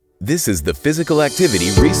This is the Physical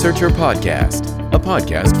Activity Researcher Podcast, a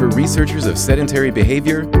podcast for researchers of sedentary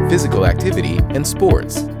behavior, physical activity, and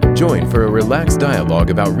sports. Join for a relaxed dialogue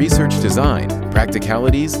about research design,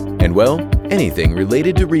 practicalities, and, well, anything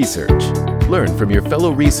related to research. Learn from your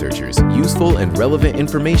fellow researchers useful and relevant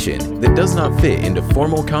information that does not fit into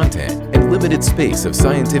formal content and limited space of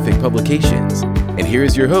scientific publications. And here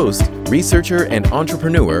is your host, researcher and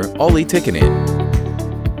entrepreneur, Olli Tikkanen.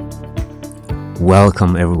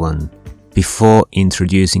 Welcome everyone. Before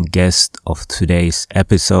introducing guest of today's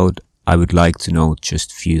episode, I would like to note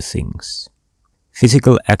just few things.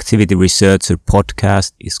 Physical Activity Researcher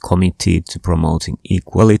podcast is committed to promoting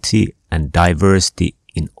equality and diversity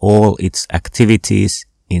in all its activities,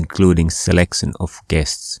 including selection of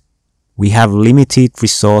guests. We have limited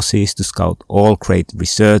resources to scout all great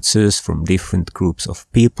researchers from different groups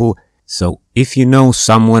of people. So if you know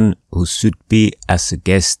someone who should be as a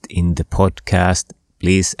guest in the podcast,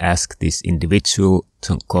 please ask this individual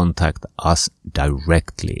to contact us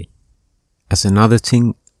directly. As another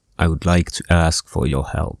thing, I would like to ask for your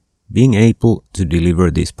help. Being able to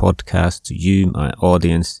deliver this podcast to you, my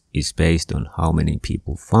audience, is based on how many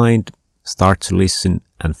people start to listen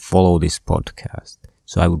and follow this podcast.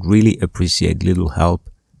 So I would really appreciate little help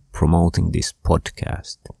promoting this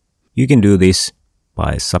podcast. You can do this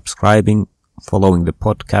by subscribing, following the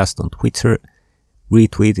podcast on Twitter,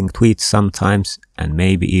 retweeting tweets sometimes, and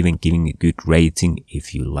maybe even giving a good rating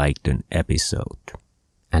if you liked an episode.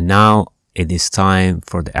 And now it is time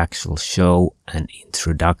for the actual show and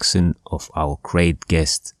introduction of our great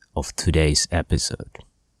guest of today's episode.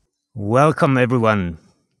 Welcome everyone.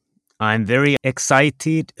 I'm very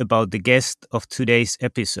excited about the guest of today's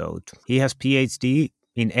episode. He has PhD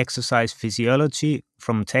in exercise physiology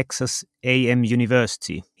from Texas A&M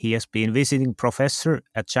University. He has been visiting professor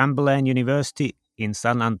at Chamberlain University in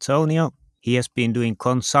San Antonio. He has been doing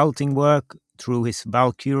consulting work through his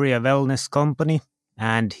Valkyria Wellness company,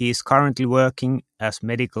 and he is currently working as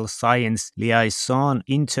medical science liaison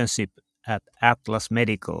internship at Atlas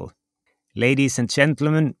Medical. Ladies and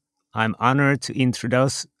gentlemen, I'm honored to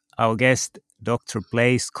introduce our guest, Dr.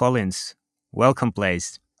 Blaise Collins. Welcome,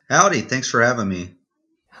 Blaise. Howdy, thanks for having me.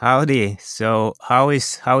 Howdy. So how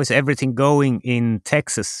is everything going in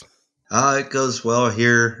Texas? It goes well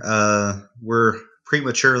here. We're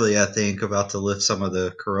prematurely, I think, about to lift some of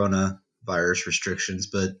the coronavirus restrictions,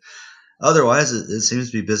 but otherwise it seems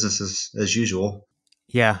to be business as usual.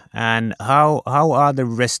 Yeah, and how are the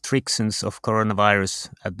restrictions of coronavirus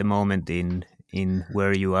at the moment in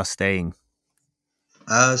where you are staying?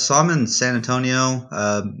 So I'm in San Antonio.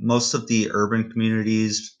 Most of the urban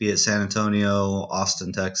communities, be it San Antonio,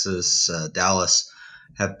 Austin, Texas, Dallas,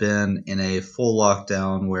 have been in a full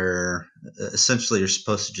lockdown where essentially you're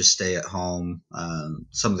supposed to just stay at home.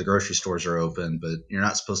 Some of the grocery stores are open, but you're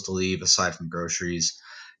not supposed to leave aside from groceries,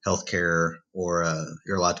 healthcare, or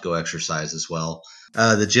you're allowed to go exercise as well.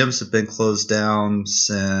 The gyms have been closed down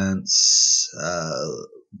since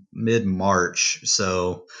mid-March,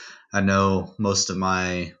 so I know most of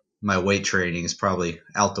my weight training is probably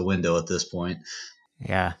out the window at this point.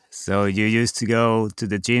 Yeah, so you used to go to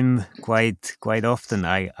the gym quite often,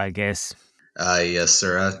 I guess. Yes,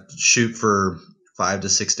 sir. I shoot for 5 to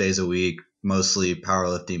 6 days a week, mostly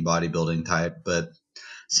powerlifting, bodybuilding type. But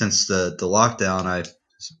since the lockdown, I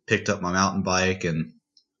picked up my mountain bike and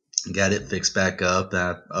got it fixed back up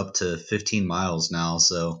to 15 miles now.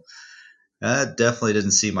 So I definitely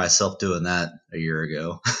didn't see myself doing that a year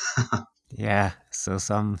ago. Yeah, so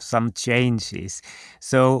some changes.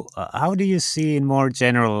 So how do you see in more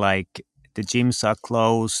general, like the gyms are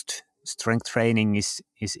closed, strength training is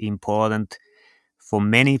important for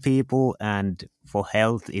many people, and for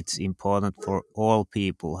health it's important for all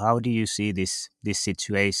people. How do you see this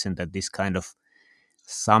situation, that this kind of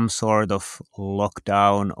some sort of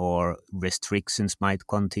lockdown or restrictions might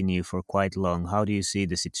continue for quite long? How do you see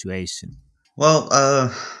the situation? Well,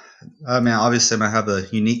 I mean, obviously, I have a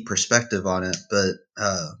unique perspective on it, but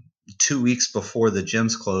 2 weeks before the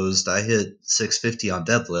gyms closed, I hit 650 on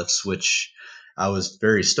deadlifts, which I was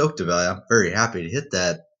very stoked about. I'm very happy to hit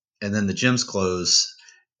that. And then the gyms close,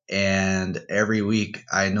 and every week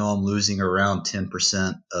I know I'm losing around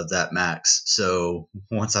 10% of that max. So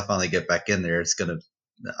once I finally get back in there,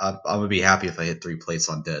 I'm gonna be happy if I hit 3 plates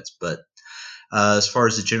on deads. But as far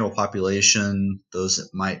as the general population, those that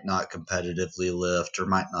might not competitively lift or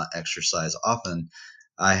might not exercise often,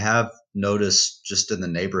 I have noticed just in the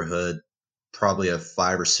neighborhood probably a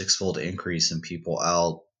 5 or 6 fold increase in people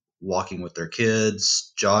out walking with their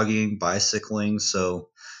kids, jogging, bicycling. So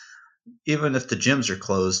even if the gyms are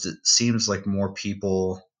closed, it seems like more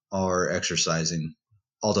people are exercising.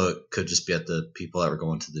 although it could just be at the people that were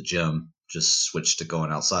going to the gym just switched to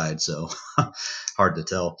going outside. So hard to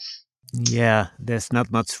tell. Yeah, there's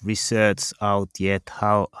not much research out yet.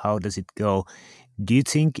 How does it go? Do you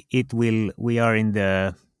think it will? We are in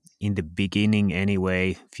the beginning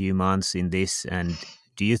anyway, few months in this, and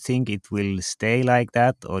do you think it will stay like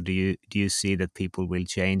that, or do you see that people will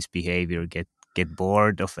change behavior, get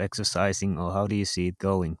bored of exercising, or how do you see it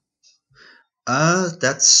going? I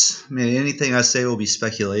mean, anything I say will be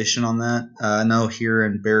speculation on that. I know here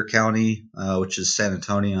in Bexar County, which is San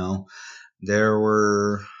Antonio, there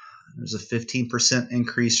were there's a 15%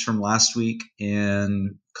 increase from last week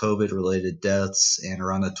in COVID related deaths and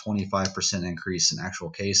around a 25% increase in actual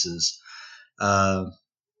cases. Uh,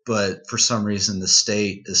 but for some reason, the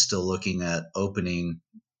state is still looking at opening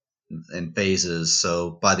in phases.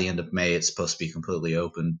 So by the end of May, it's supposed to be completely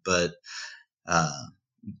open. But uh,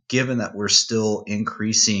 given that we're still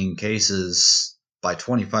increasing cases by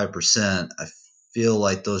 25%, I feel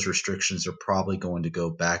like those restrictions are probably going to go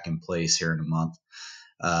back in place here in a month.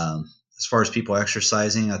 As far as people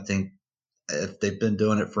exercising, I think if they've been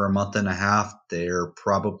doing it for a month and a half, they're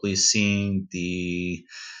probably seeing the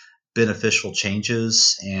beneficial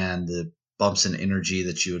changes and the bumps in energy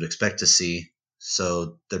that you would expect to see.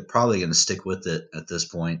 So they're probably going to stick with it at this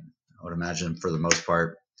point, I would imagine, for the most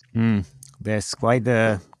part. Hmm. There's quite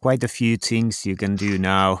a few things you can do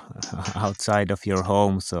now outside of your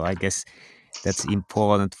home, so I guess that's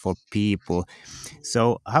important for people.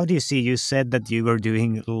 So, how do you see? You said that you were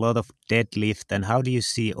doing a lot of deadlift, and how do you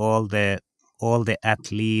see all the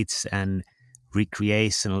athletes and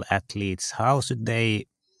recreational athletes? How should they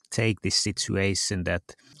take this situation that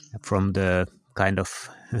from the kind of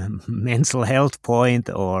mental health point,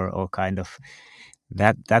 or kind of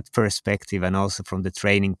that perspective, and also from the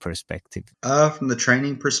training perspective? From the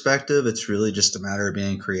training perspective, it's really just a matter of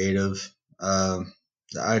being creative.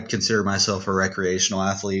 I'd consider myself a recreational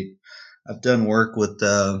athlete. I've done work with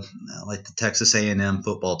like the Texas A&M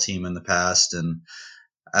football team in the past, and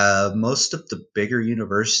most of the bigger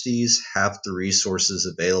universities have the resources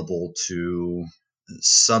available to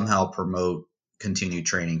somehow promote continued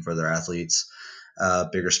training for their athletes.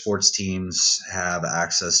 Bigger sports teams have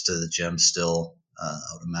access to the gym still, I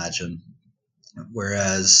would imagine.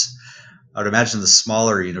 Whereas I would imagine the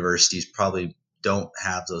smaller universities probably don't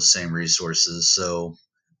have those same resources. So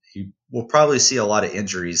you will probably see a lot of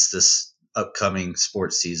injuries this upcoming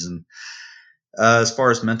sports season. As far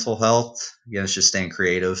as mental health, again, it's just staying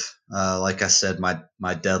creative. Like I said, my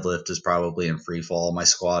deadlift is probably in free fall. My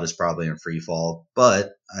squat is probably in free fall.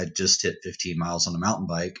 But I just hit 15 miles on a mountain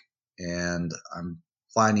bike, and I'm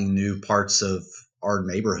finding new parts of our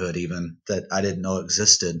neighborhood even that I didn't know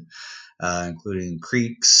existed, including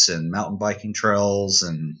creeks and mountain biking trails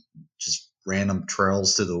and just random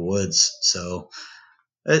trails through the woods. So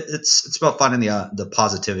it's about finding the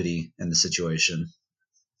positivity in the situation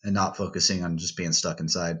and not focusing on just being stuck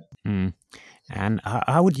inside. Mm. And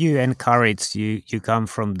how would you encourage you? You come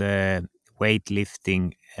from the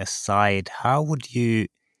weightlifting side. How would you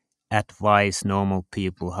advise normal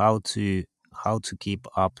people how to keep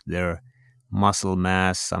up their muscle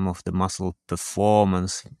mass, some of the muscle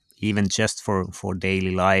performance, even just for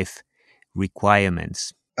daily life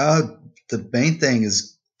requirements? Uh, the main thing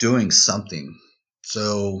is doing something.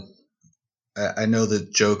 So I know the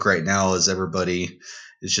joke right now is everybody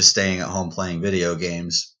is just staying at home playing video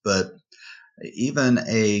games, but even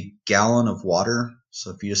a gallon of water.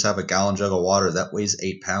 So if you just have a gallon jug of water, that weighs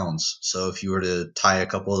 8 pounds. So if you were to tie a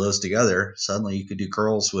couple of those together, suddenly you could do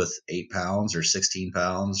curls with 8 pounds or 16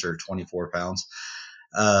 pounds or 24 pounds.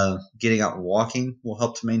 Getting out and walking will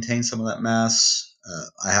help to maintain some of that mass.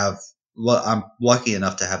 I'm lucky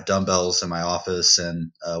enough to have dumbbells in my office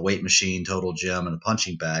and a weight machine, total gym, and a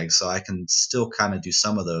punching bag, so I can still kind of do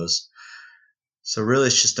some of those. So really,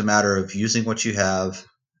 it's just a matter of using what you have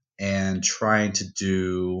and trying to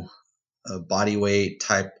do body weight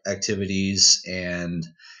type activities and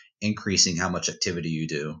increasing how much activity you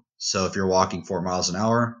do. So if you're walking 4 miles an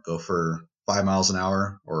hour, go for 5 miles an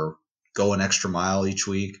hour or go an extra mile each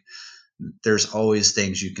week. There's always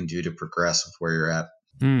things you can do to progress with where you're at.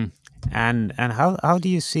 Mm. And how do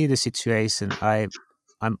you see the situation?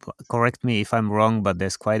 I'm correct me if I'm wrong, but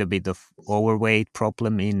there's quite a bit of overweight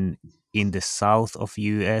problem in the south of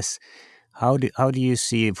US. How do you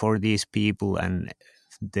see for these people and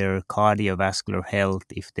their cardiovascular health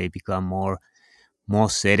if they become more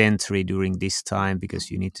sedentary during this time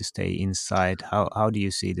because you need to stay inside? How do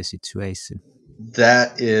you see the situation?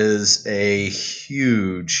 That is a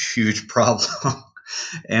huge, huge problem.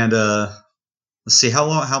 And let's see, how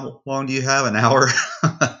long do you have? An hour?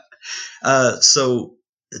 So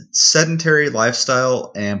sedentary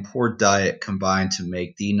lifestyle and poor diet combine to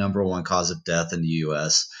make the number one cause of death in the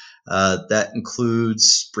U.S. That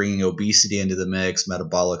includes bringing obesity into the mix,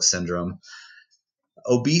 metabolic syndrome.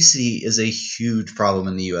 Obesity is a huge problem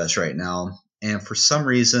in the US right now. And for some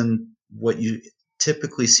reason, what you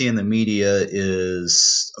typically see in the media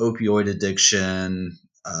is opioid addiction,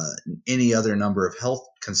 any other number of health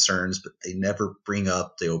concerns, but they never bring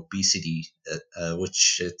up the obesity,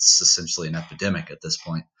 which it's essentially an epidemic at this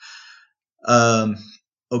point. Um,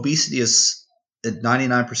 Obesity is at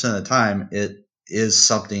 99% of the time, it is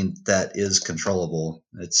something that is controllable.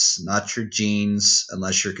 It's not your genes,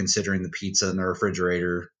 unless you're considering the pizza in the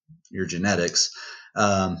refrigerator, your genetics.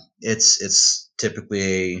 It's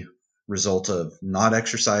typically a result of not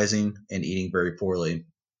exercising and eating very poorly.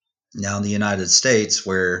 Now, in the United States,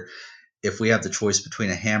 where if we have the choice between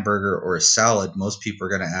a hamburger or a salad, most people are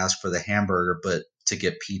going to ask for the hamburger, but to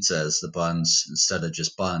get pizza as the buns instead of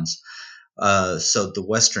just buns. So the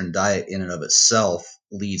Western diet in and of itself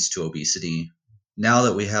leads to obesity. Now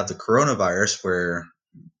that we have the coronavirus, where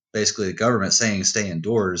basically the government saying stay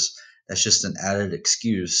indoors, that's just an added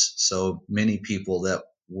excuse. So many people that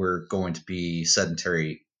were going to be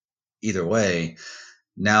sedentary either way,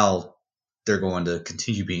 now they're going to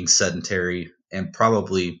continue being sedentary and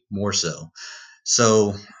probably more so.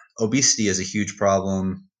 So obesity is a huge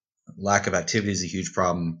problem. Lack of activity is a huge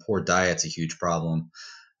problem. Poor diet's a huge problem.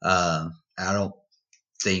 I don't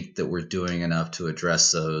think that we're doing enough to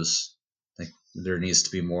address those. I think there needs to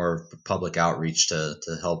be more public outreach to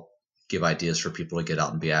help give ideas for people to get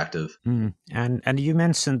out and be active. And you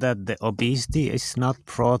mentioned that the obesity is not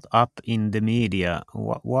brought up in the media.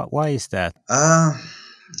 Why is that?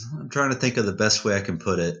 I'm trying to think of the best way I can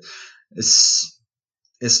put it. It's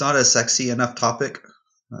it's not a sexy enough topic.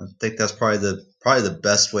 I think that's probably the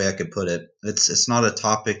best way I could put it. It's not a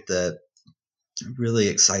topic that really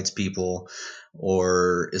excites people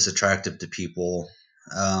or is attractive to people.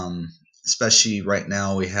 Um, Especially right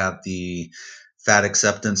now, we have the fat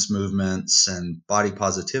acceptance movements and body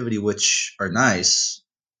positivity, which are nice,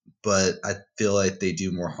 but I feel like they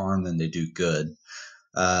do more harm than they do good.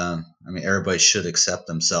 I mean, everybody should accept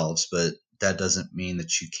themselves, but that doesn't mean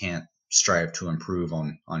that you can't strive to improve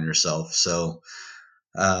on yourself. So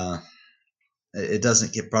uh, it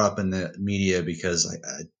doesn't get brought up in the media because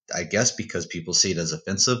I guess because people see it as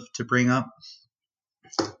offensive to bring up,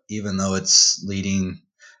 even though it's leading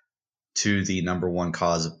to the number one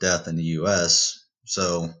cause of death in the U.S.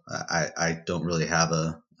 So I don't really have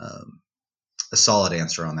a solid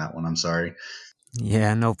answer on that one. I'm sorry.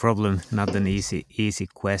 Yeah, no problem. Not an easy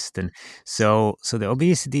question. So the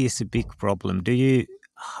obesity is a big problem. Do you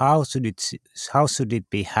how should how should it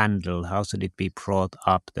be handled? How should it be brought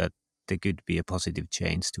up that there could be a positive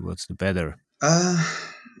change towards the better? Uh,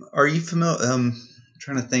 are you familiar?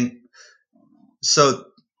 Trying to think. So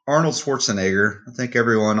Arnold Schwarzenegger, I think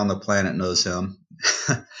everyone on the planet knows him.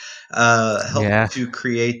 Helped Yeah. to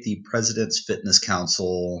create the President's Fitness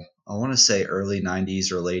Council. I want to say early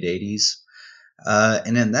 '90s or late '80s,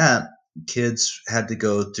 and in that, kids had to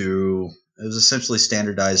go through. It was essentially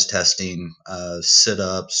standardized testing,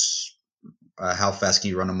 sit-ups, how fast can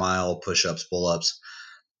you run a mile, push-ups, pull-ups,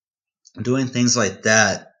 doing things like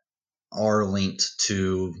that are linked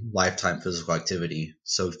to lifetime physical activity.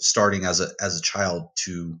 So starting as a child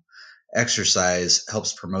to exercise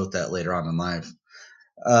helps promote that later on in life.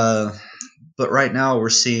 Uh, but right now we're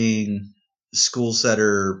seeing schools that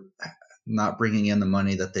are not bringing in the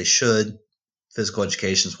money that they should. Physical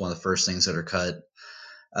education is one of the first things that are cut.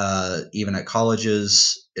 Even at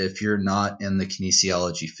colleges, if you're not in the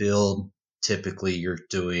kinesiology field, typically you're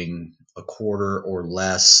doing a quarter or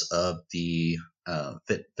less of the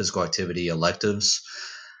physical activity electives.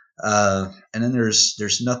 And then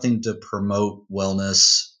there's nothing to promote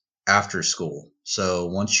wellness after school. So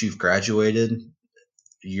once you've graduated,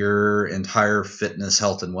 your entire fitness,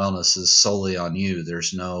 health, and wellness is solely on you.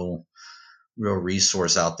 There's no real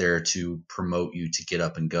resource out there to promote you to get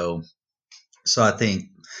up and go. So I think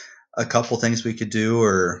a couple things we could do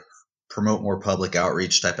are promote more public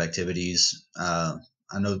outreach type activities.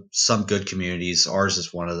 I know some good communities, ours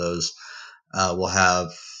is one of those, will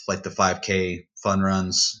have like the 5K fun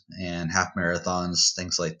runs and half marathons,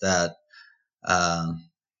 things like that. Um,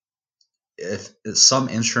 if some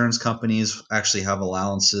insurance companies actually have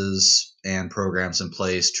allowances and programs in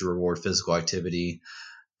place to reward physical activity,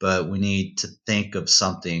 but we need to think of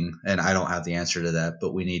something, and I don't have the answer to that,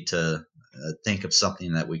 but we need to think of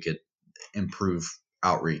something that we could improve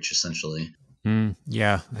outreach essentially.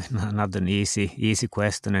 Yeah, not an easy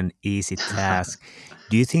question and easy task.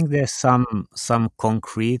 Do you think there's some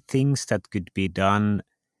concrete things that could be done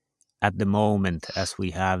at the moment, as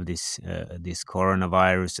we have this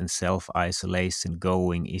coronavirus and self-isolation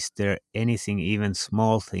going, is there anything, even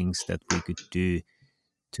small things, that we could do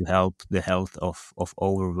to help the health of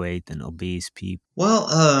overweight and obese people? Well,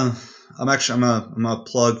 I'm gonna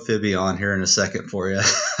plug Fibion here in a second for you.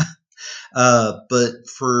 But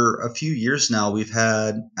for a few years now, we've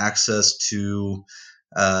had access to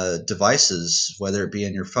devices, whether it be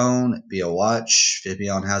in your phone, be a watch.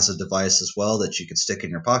 Fibion has a device as well that you can stick in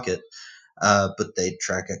your pocket, but they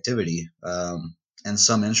track activity. And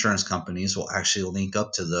some insurance companies will actually link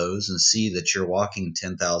up to those and see that you're walking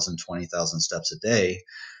 10,000, 20,000 steps a day.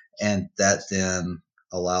 And that then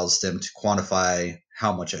allows them to quantify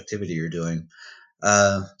how much activity you're doing.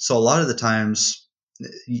 So a lot of the times,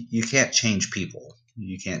 you can't change people.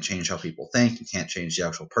 You can't change how people think. You can't change the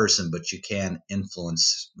actual person, but you can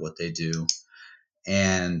influence what they do.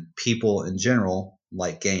 And people in general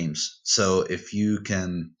like games. So if you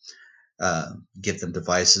can give them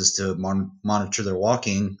devices to monitor their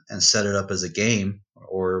walking and set it up as a game,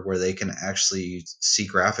 or where they can actually see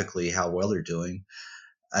graphically how well they're doing,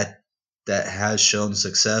 I, that has shown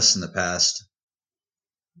success in the past.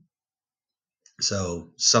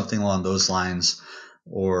 So something along those lines,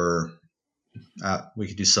 or we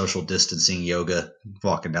could do social distancing yoga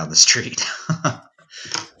walking down the street.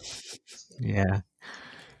 Yeah,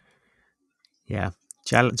 yeah,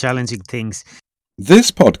 challenging things.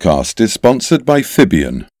 This podcast is sponsored by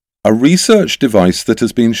Fibion, a research device that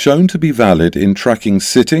has been shown to be valid in tracking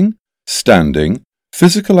sitting, standing,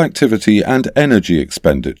 physical activity and energy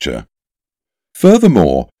expenditure.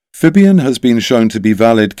 Furthermore, Fibion has been shown to be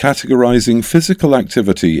valid categorizing physical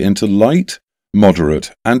activity into light,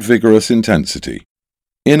 moderate and vigorous intensity.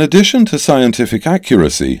 In addition to scientific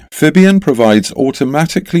accuracy, Fibion provides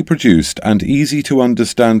automatically produced and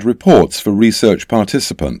easy-to-understand reports for research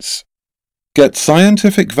participants. Get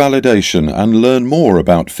scientific validation and learn more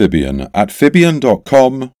about Fibion at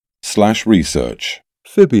fibion.com/research.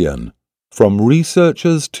 Fibion, from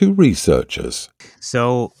researchers to researchers.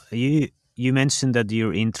 So you mentioned that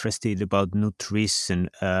you're interested about nutrition.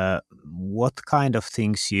 What kind of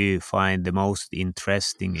things you find the most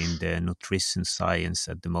interesting in the nutrition science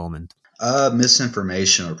at the moment?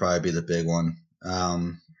 Misinformation would probably be the big one.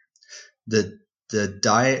 The the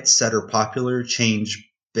diets that are popular change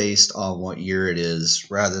based on what year it is,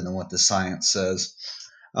 rather than what the science says.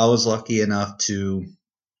 I was lucky enough to,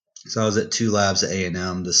 so I was at two labs at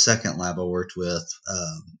A&M. The second lab I worked with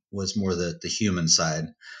was more the human side.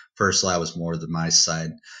 First lab was more the mice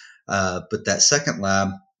side. But that second lab,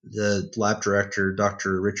 the lab director,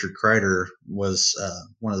 Dr. Richard Kreider, was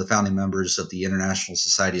one of the founding members of the International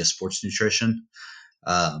Society of Sports Nutrition.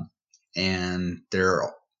 And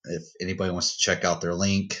if anybody wants to check out their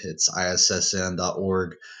link, it's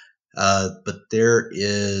issn.org. But there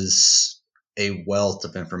is a wealth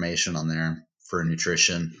of information on there for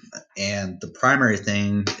nutrition. And the primary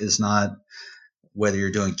thing is not whether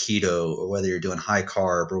you're doing keto or whether you're doing high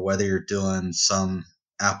carb or whether you're doing some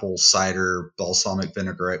apple cider balsamic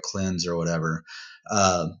vinaigrette cleanse or whatever.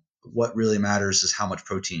 What really matters is how much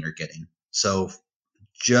protein you're getting. So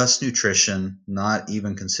just nutrition, not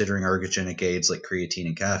even considering ergogenic aids like creatine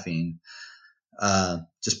and caffeine,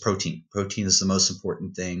 just protein. Protein is the most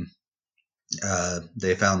important thing.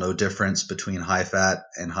 They found no difference between high fat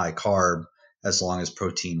and high carb as long as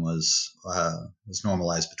protein was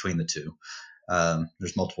normalized between the two.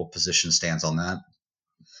 There's multiple position stands on that.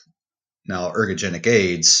 Now, ergogenic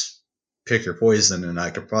aids, pick your poison, and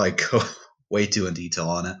I could probably go way too in detail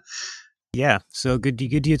on it. Yeah. So could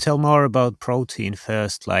you tell more about protein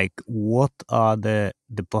first? Like, what are the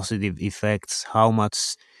positive effects? How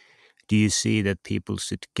much do you see that people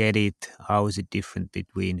should get it? How is it different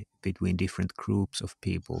between different groups of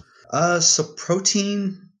people? So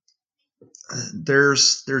protein,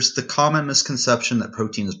 there's the common misconception that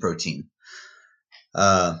protein is protein,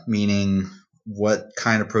 meaning what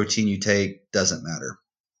kind of protein you take doesn't matter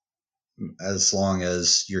as long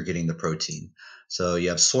as you're getting the protein. So you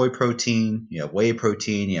have soy protein, you have whey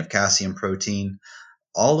protein, you have casein protein.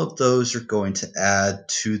 All of those are going to add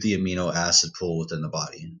to the amino acid pool within the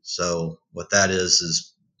body. So what that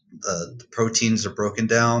is the proteins are broken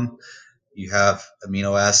down. You have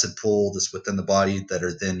amino acid pool that's within the body that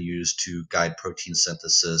are then used to guide protein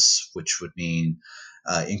synthesis, which would mean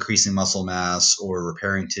increasing muscle mass or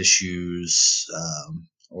repairing tissues,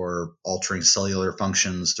 or altering cellular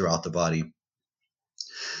functions throughout the body.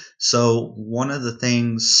 So one of the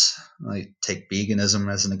things, like take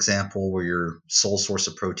veganism as an example, where your sole source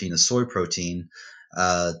of protein is soy protein,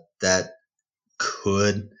 that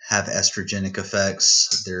could have estrogenic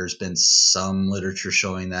effects. There's been some literature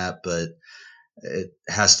showing that, but it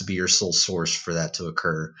has to be your sole source for that to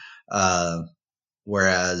occur.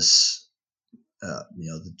 Whereas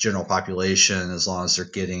the general population, as long as they're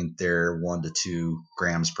getting their 1 to 2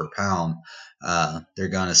 grams per pound, they're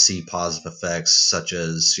going to see positive effects such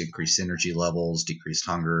as increased energy levels, decreased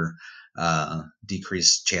hunger,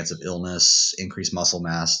 decreased chance of illness, increased muscle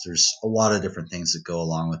mass. There's a lot of different things that go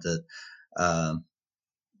along with it.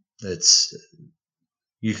 It's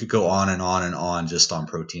You could go on and on and on just on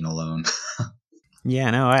protein alone.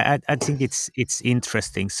 Yeah, no, I think it's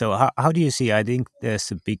interesting. So how do you see? I think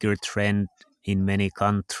there's a bigger trend in many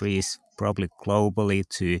countries, probably globally,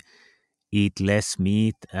 to eat less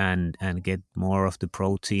meat and get more of the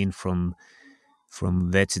protein from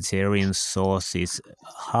vegetarian sources.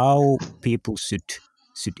 How people should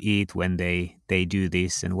eat when they do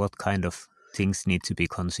this, and what kind of things need to be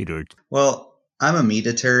considered? Well, I'm a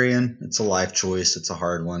meatitarian. It's a life choice. It's a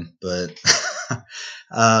hard one, but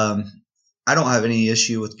um, I don't have any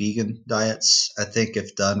issue with vegan diets. I think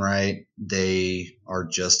if done right, they are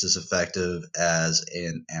just as effective as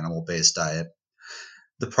an animal-based diet.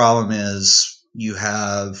 The problem is you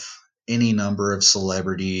have any number of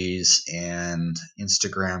celebrities and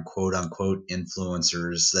Instagram quote unquote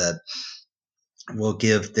influencers that will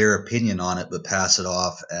give their opinion on it, but pass it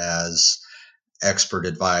off as expert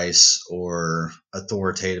advice or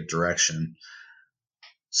authoritative direction.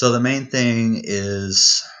 So the main thing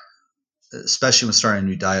is, especially when starting a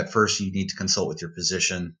new diet, first you need to consult with your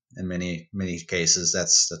physician. In many cases,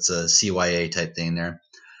 that's a CYA type thing there.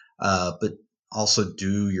 But also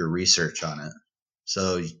do your research on it.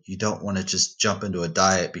 So you don't want to just jump into a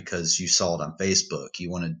diet because you saw it on Facebook. You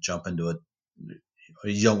don't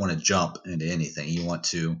want to jump into anything. You want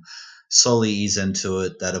to slowly ease into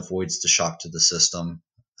it. That avoids the shock to the system.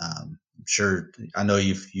 I'm sure I know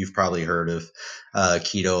you've probably heard of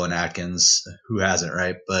keto and Atkins. Who hasn't,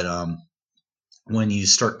 right? But when you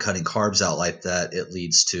start cutting carbs out like that, it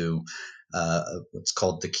leads to what's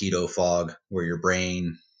called the keto fog, where your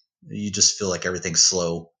brain, you just feel like everything's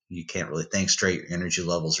slow. You can't really think straight. Your energy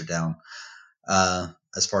levels are down.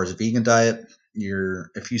 As far as a vegan diet,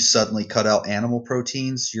 if you suddenly cut out animal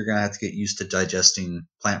proteins, you're gonna have to get used to digesting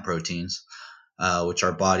plant proteins, which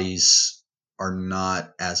our bodies are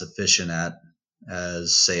not as efficient at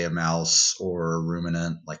as, say, a mouse or a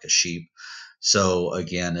ruminant like a sheep. So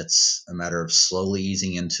again, it's a matter of slowly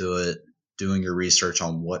easing into it, doing your research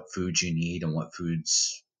on what foods you need and what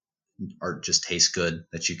foods are just taste good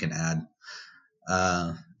that you can add,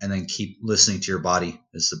 and then keep listening to your body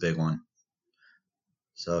is the big one.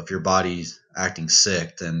 So if your body's acting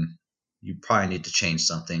sick, then you probably need to change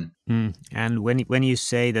something. And when you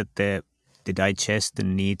say that the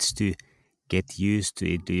digestion needs to get used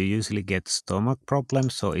to it, do you usually get stomach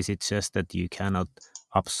problems, or is it just that you cannot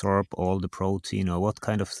absorb all the protein, or what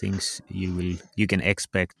kind of things you can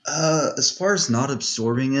expect? As far as not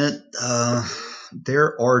absorbing it,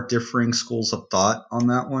 there are differing schools of thought on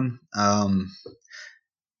that one.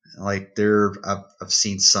 I've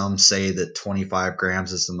seen some say that 25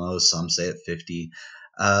 grams is the most. Some say at 50.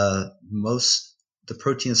 Most the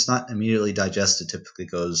protein that's not immediately digested typically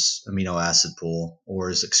goes amino acid pool or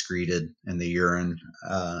is excreted in the urine,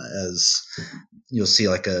 as you'll see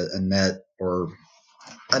like a net or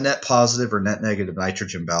a net positive or net negative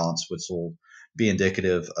nitrogen balance, which will be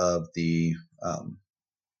indicative of the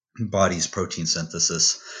body's protein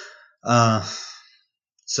synthesis. Uh,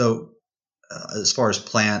 so, as far as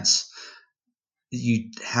plants,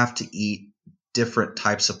 you have to eat different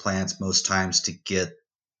types of plants most times to get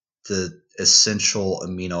the essential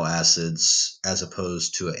amino acids as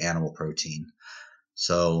opposed to an animal protein.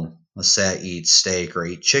 So let's say I eat steak or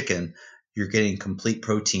eat chicken, you're getting complete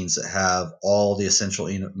proteins that have all the essential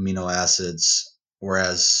amino acids,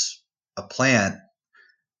 whereas a plant,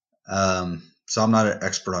 so I'm not an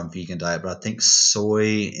expert on vegan diet, but I think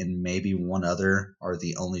soy and maybe one other are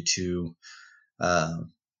the uh,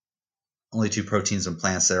 only two proteins in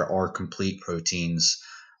plants that are complete proteins,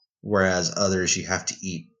 whereas others you have to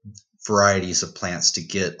eat varieties of plants to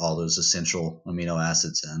get all those essential amino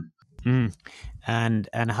acids in. Mm.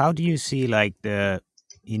 And how do you see like the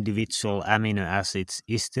individual amino acids?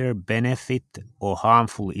 Is there benefit or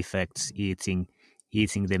harmful effects eating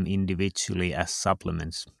them individually as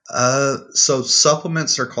supplements? So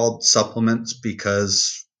supplements are called supplements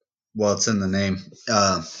because, well, it's in the name.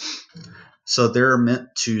 So they're meant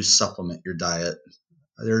to supplement your diet.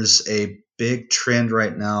 There's a big trend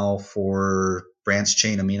right now for branched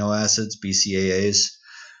chain amino acids, BCAAs.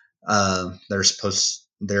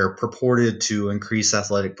 They're purported to increase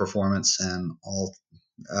athletic performance and all.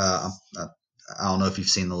 I don't know if you've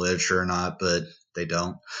seen the literature or not, but they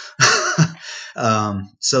don't.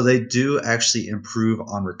 So they do actually improve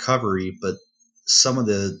on recovery, but some of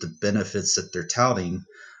the benefits that they're touting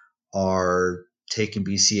are taking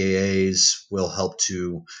BCAAs will help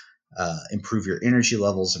to improve your energy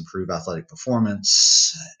levels, improve athletic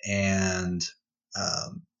performance, and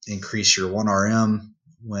increase your 1RM,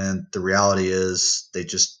 when the reality is they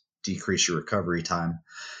just decrease your recovery time.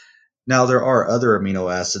 Now, there are other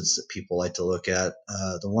amino acids that people like to look at.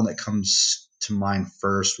 The one that comes to mind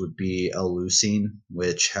first would be L-leucine,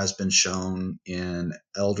 which has been shown in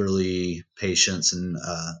elderly patients and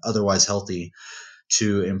otherwise healthy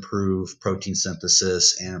to improve protein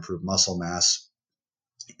synthesis and improve muscle mass.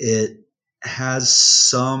 It has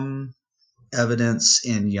some evidence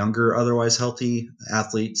in younger, otherwise healthy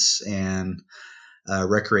athletes and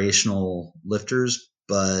recreational lifters,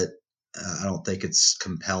 but I don't think it's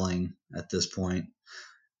compelling at this point.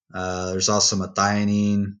 There's also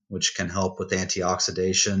methionine, which can help with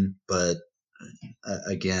antioxidation, but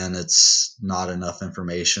again, it's not enough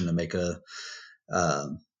information to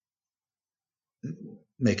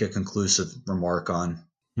make a conclusive remark on.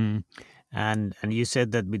 And you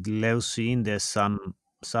said that with leucine, there's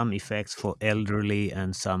some effects for elderly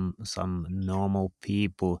and some normal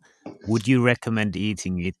people. Would you recommend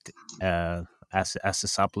eating it as a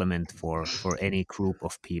supplement for any group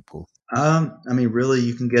of people? I mean, really,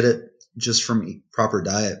 you can get it just from proper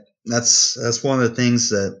diet. That's one of the things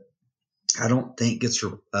that I don't think gets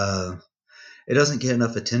it doesn't get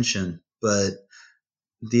enough attention. But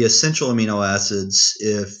the essential amino acids,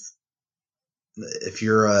 if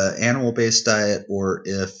you're a animal based diet, or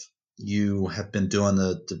if you have been doing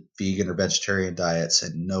the vegan or vegetarian diets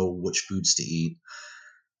and know which foods to eat,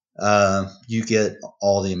 you get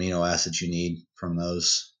all the amino acids you need from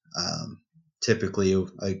those. Typically,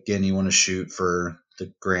 again, you want to shoot for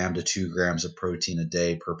the gram to 2 grams of protein a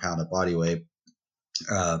day per pound of body weight.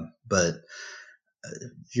 But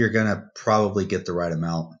you're going to probably get the right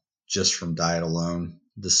amount just from diet alone.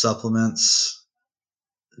 The supplements,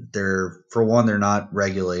 they're not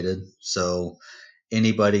regulated. So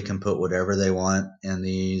anybody can put whatever they want in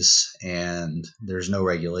these, and there's no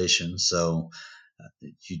regulation. So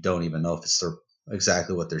you don't even know if it's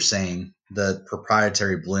exactly what they're saying. The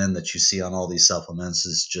proprietary blend that you see on all these supplements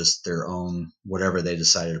is just their own, whatever they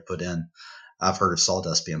decided to put in. I've heard of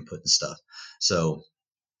sawdust being put in stuff. So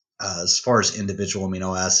as far as individual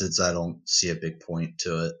amino acids, I don't see a big point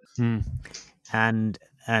to it. And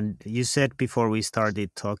you said before we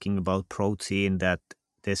started talking about protein that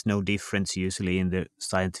there's no difference usually in the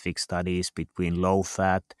scientific studies between low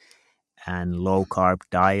fat and low carb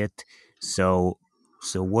diet. So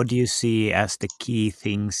what do you see as the key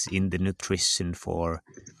things in the nutrition for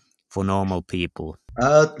normal people?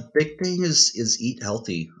 The big thing is eat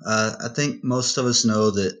healthy. I think most of us know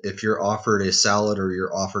that if you're offered a salad or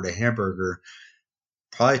you're offered a hamburger,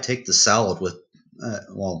 probably take the salad with,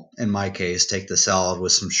 in my case, take the salad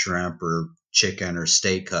with some shrimp or chicken or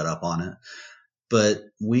steak cut up on it. But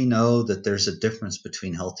we know that there's a difference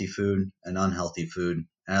between healthy food and unhealthy food.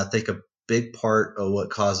 And I think a big part of what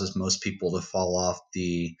causes most people to fall off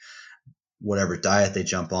the whatever diet they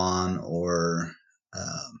jump on, or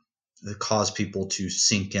cause people to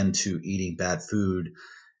sink into eating bad food,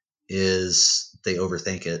 is they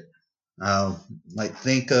overthink it. Like,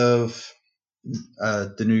 think of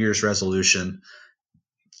the New Year's resolution.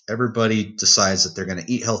 Everybody decides that they're going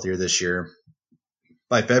to eat healthier this year.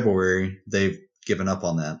 By February, they've given up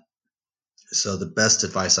on that. So the best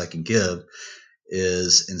advice I can give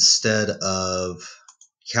is, instead of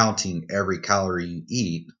counting every calorie you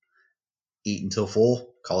eat until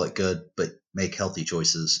full, call it good, but make healthy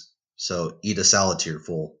choices. So eat a salad till you're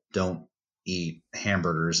full. Don't eat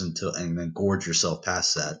hamburgers and then gorge yourself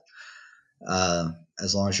past that.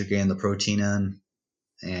 As long as you're getting the protein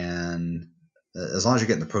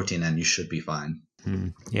in, you should be fine.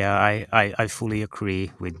 Yeah, I fully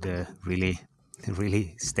agree with the really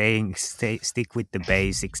stick with the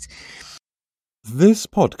basics. This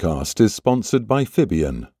podcast is sponsored by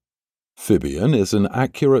Fibion. Fibion is an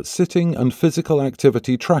accurate sitting and physical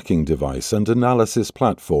activity tracking device and analysis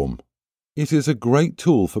platform. It is a great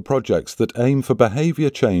tool for projects that aim for behavior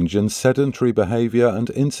change in sedentary behavior and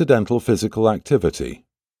incidental physical activity.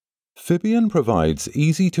 Fibion provides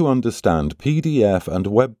easy-to-understand PDF and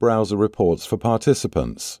web browser reports for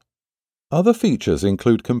participants. Other features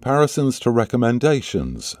include comparisons to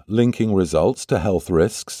recommendations, linking results to health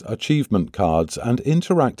risks, achievement cards, and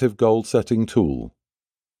interactive goal-setting tool.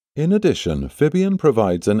 In addition, Fibion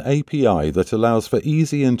provides an API that allows for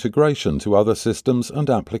easy integration to other systems and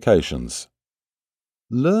applications.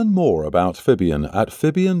 Learn more about Fibion at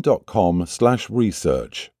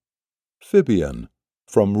fibion.com/research. Fibion,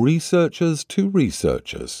 from researchers to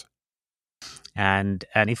researchers. And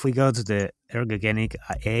if we go to the ergogenic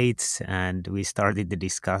aids, and we started the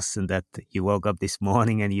discussion that you woke up this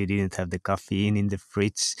morning and you didn't have the caffeine in the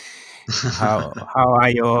fridge. How are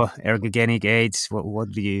your ergogenic aids?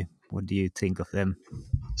 What do you think of them?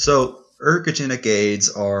 So, ergogenic aids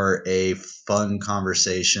are a fun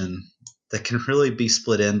conversation that can really be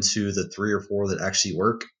split into the 3 or 4 that actually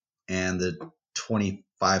work and the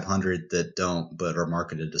 2,500 that don't but are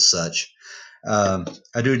marketed as such. I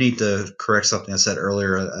do need to correct something I said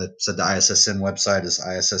earlier. I said the ISSN website is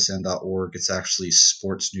issn.org. It's actually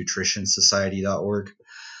sportsnutritionsociety.org.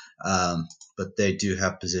 But they do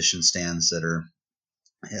have position stands that are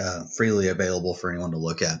freely available for anyone to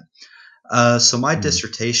look at. So my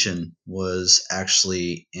dissertation was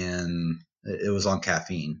actually it was on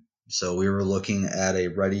caffeine. So we were looking at a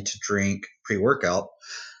ready-to-drink pre-workout.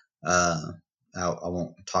 I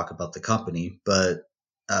won't talk about the company, but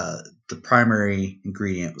the primary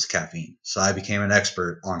ingredient was caffeine. So I became an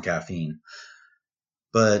expert on caffeine.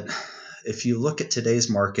 But if you look at today's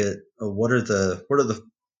market, what are the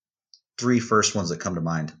 3 first ones that come to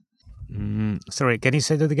mind? Sorry, can you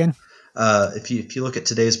say that again? If you look at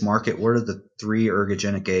today's market, what are the 3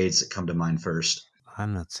 ergogenic aids that come to mind first?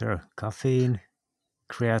 I'm not sure. Caffeine,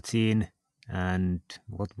 creatine, and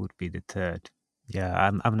what would be the third? Yeah,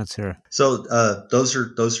 I'm not sure. So those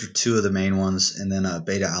are 2 of the main ones, and then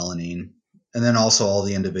beta alanine, and then also all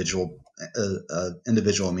the individual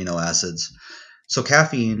amino acids. So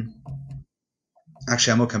caffeine.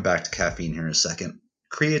 Actually, I'm gonna come back to caffeine here in a second.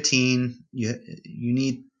 Creatine, you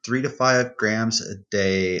need 3 to 5 grams a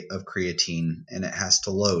day of creatine, and it has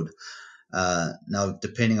to load. Now,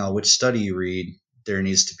 depending on which study you read, there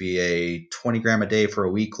needs to be a 20 gram a day for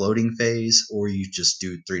a week loading phase, or you just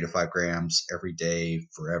do 3 to 5 grams every day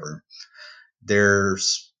forever.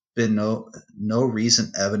 There's been no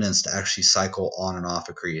recent evidence to actually cycle on and off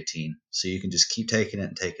of creatine, so you can just keep taking it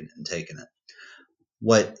and taking it and taking it.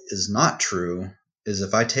 What is not true is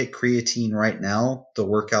if I take creatine right now, the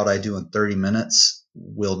workout I do in 30 minutes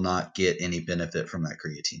will not get any benefit from that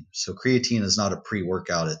creatine. So creatine is not a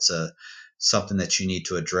pre-workout. It's something that you need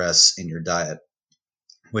to address in your diet,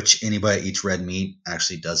 which anybody that eats red meat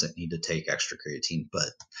actually doesn't need to take extra creatine,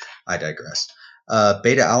 but I digress.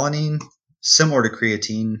 Beta alanine, similar to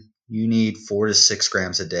creatine, you need 4 to 6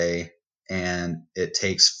 grams a day, and it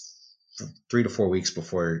takes 3 to 4 weeks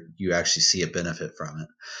before you actually see a benefit from it.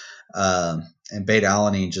 And beta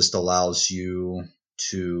alanine just allows you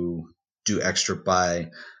to do extra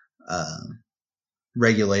by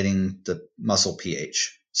regulating the muscle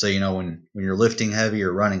pH. So, when you're lifting heavy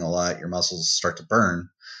or running a lot, your muscles start to burn.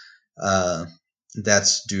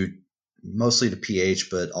 That's due mostly to pH,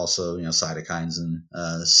 but also, cytokines and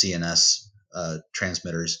CNS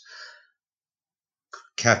transmitters.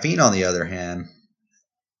 Caffeine, on the other hand,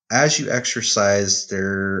 as you exercise,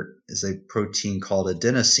 there is a protein called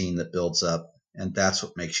adenosine that builds up, and that's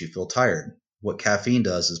what makes you feel tired. What caffeine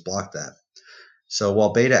does is block that. So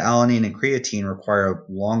while beta alanine and creatine require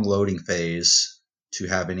a long loading phase to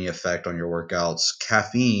have any effect on your workouts,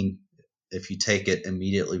 caffeine, if you take it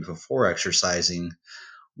immediately before exercising,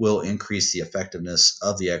 will increase the effectiveness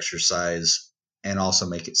of the exercise and also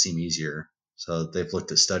make it seem easier. So they've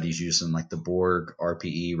looked at studies using like the Borg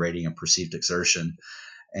RPE rating of perceived exertion,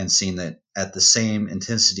 and seen that at the same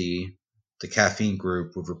intensity, the caffeine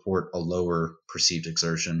group would report a lower perceived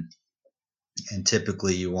exertion. And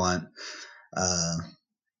typically you want, I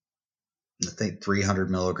think 300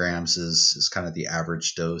 milligrams is kind of the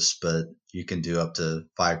average dose, but you can do up to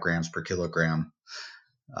 5 grams per kilogram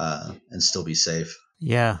and still be safe.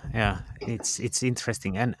 Yeah, it's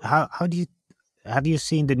interesting. And how do you have you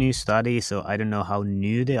seen the new study? So I don't know how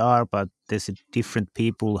new they are, but there's different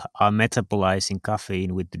people are metabolizing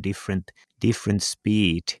caffeine with the different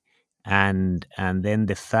speed, and then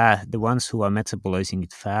the ones who are metabolizing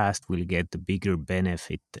it fast will get the bigger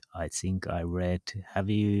benefit. I think I read. Have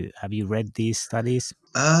you read these studies?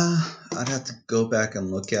 I'd have to go back and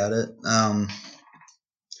look at it.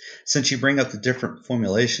 Since you bring up the different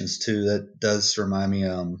formulations too, that does remind me.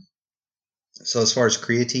 So as far as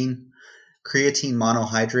creatine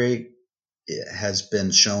monohydrate, it has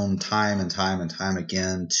been shown time and time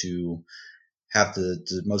again to have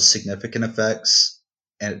the most significant effects,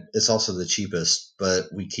 and it's also the cheapest. But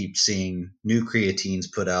we keep seeing new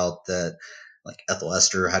creatines put out that, like ethyl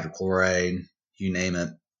ester, hydrochloride, you name it,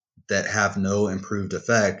 that have no improved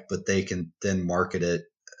effect, but they can then market it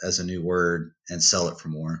as a new word and sell it for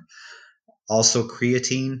more. Also,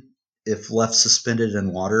 creatine, if left suspended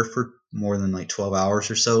in water for more than like 12 hours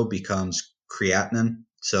or so, becomes creatinine.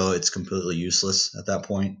 So it's completely useless at that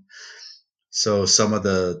point. So some of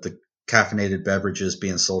the caffeinated beverages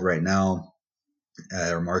being sold right now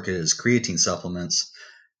are marketed as creatine supplements.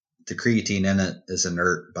 The creatine in it is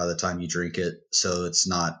inert by the time you drink it, so it's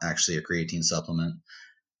not actually a creatine supplement.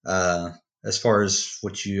 Uh, as far as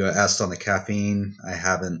what you asked on the caffeine, I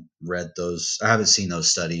haven't read those. I haven't seen those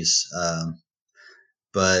studies,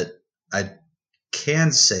 but I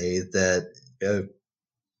can say that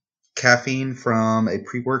caffeine from a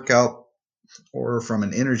pre-workout or from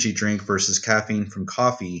an energy drink versus caffeine from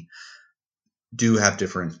coffee do have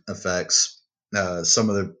different effects. Some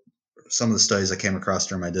of the studies I came across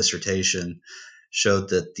during my dissertation showed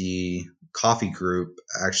that the coffee group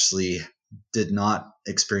actually did not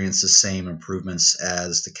experience the same improvements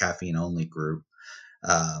as the caffeine only group.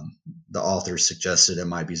 The authors suggested it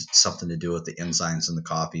might be something to do with the enzymes in the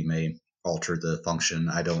coffee may alter the function.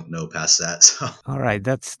 I don't know past that. So All right,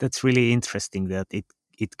 that's really interesting that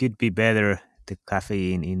it could be better the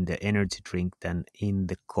caffeine in the energy drink than in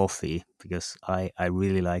the coffee because I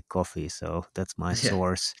really like coffee, so that's my yeah.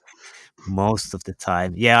 source most of the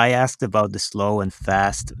time. Yeah, I asked about the slow and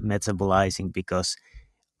fast metabolizing because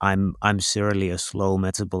I'm surely a slow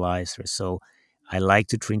metabolizer, so I like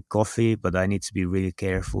to drink coffee, but I need to be really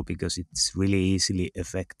careful because it's really easily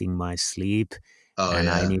affecting my sleep, Oh and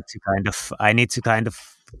yeah. I need to kind of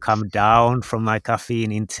come down from my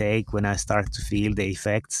caffeine intake when I start to feel the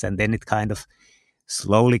effects, and then it kind of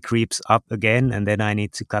slowly creeps up again, and then I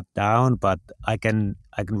need to cut down. But I can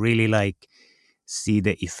really like see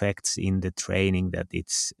the effects in the training that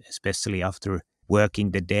it's especially after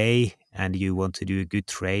working the day and you want to do a good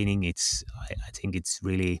training. I think it's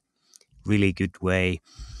really good way.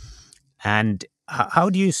 And how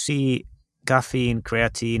do you see caffeine,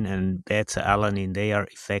 creatine, and beta alanine? They are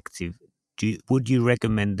effective. Would you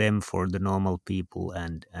recommend them for the normal people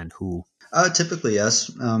and who? Typically, yes.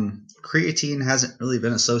 Creatine hasn't really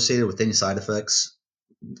been associated with any side effects.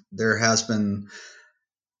 There has been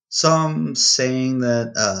some saying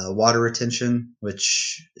that water retention,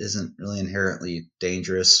 which isn't really inherently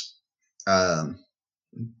dangerous, um,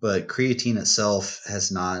 but creatine itself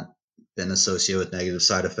has not been associated with negative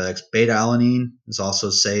side effects. Beta alanine is also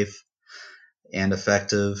safe and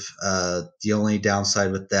effective. The only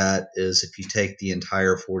downside with that is if you take the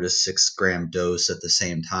entire 4 to 6 gram dose at the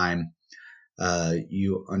same time,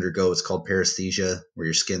 you undergo what's called paresthesia, where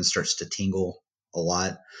your skin starts to tingle a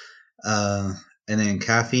lot. Uh, and then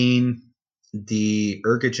caffeine, the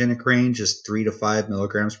ergogenic range is 3 to 5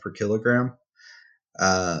 milligrams per kilogram.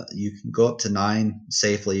 You can go up to 9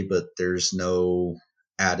 safely, but there's no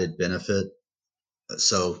added benefit.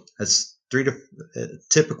 So that's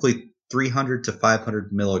typically 300 to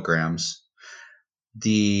 500 milligrams.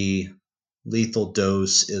 The lethal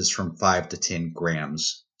dose is from 5 to 10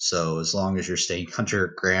 grams. So as long as you're staying under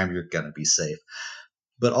a gram, you're gonna be safe.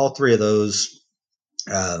 But all three of those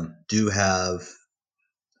do have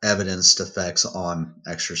evidenced effects on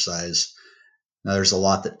exercise. Now, there's a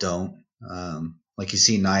lot that don't. Like you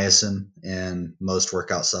see niacin in most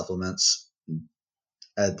workout supplements.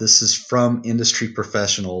 This is from industry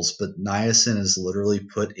professionals, but niacin is literally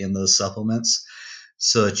put in those supplements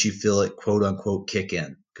so that you feel it quote unquote kick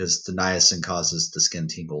in because the niacin causes the skin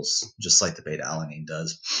tingles, just like the beta alanine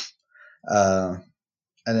does. Uh,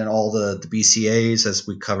 and then all the BCAs, as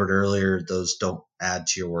we covered earlier, those don't add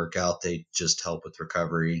to your workout; they just help with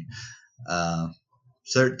recovery. Uh,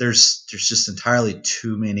 so there's just entirely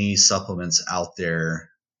too many supplements out there,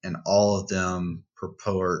 and all of them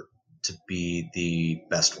purport to be the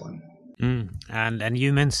best one. And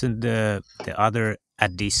you mentioned the other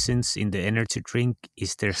additions in the energy drink.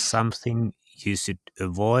 Is there something you should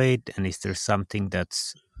avoid, and is there something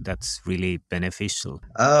that's really beneficial?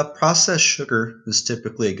 Processed sugar is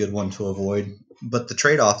typically a good one to avoid, but the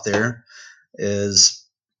trade-off there is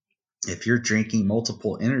if you're drinking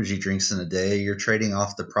multiple energy drinks in a day, you're trading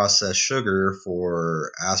off the processed sugar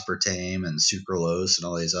for aspartame and sucralose and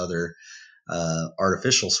all these other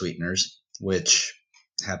artificial sweeteners, which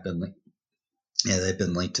have been they've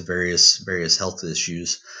been linked to various health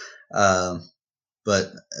issues. Um,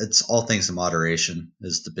 but it's all things in moderation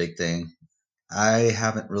is the big thing. I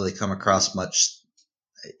haven't really come across much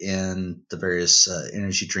in the various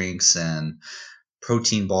energy drinks and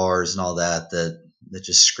protein bars and all that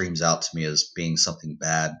just screams out to me as being something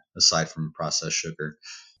bad aside from processed sugar.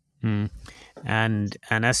 Mm. And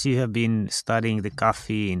as you have been studying the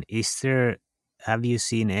caffeine, is there have you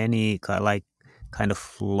seen any kind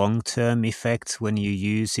of long-term effects when you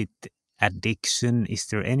use it? Addiction? Is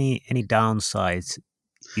there any downsides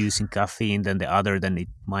using caffeine than the other than it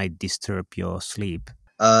might disturb your sleep?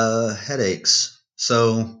 Headaches.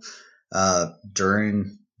 So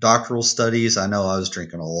during doctoral studies, I know I was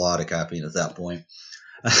drinking a lot of caffeine at that point.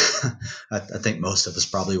 I think most of us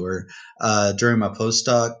probably were. During my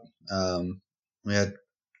postdoc, we had a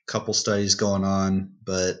couple studies going on,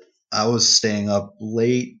 but I was staying up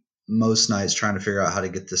late most nights trying to figure out how to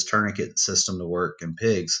get this tourniquet system to work in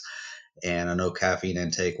pigs. And I know caffeine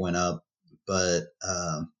intake went up, but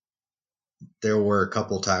there were a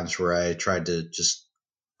couple times where I tried to just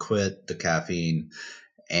quit the caffeine,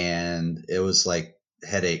 and it was like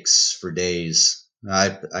headaches for days.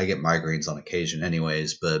 I get migraines on occasion,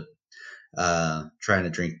 anyways, but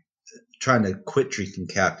trying to quit drinking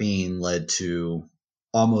caffeine led to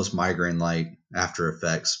almost migraine-like after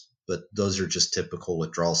effects. But those are just typical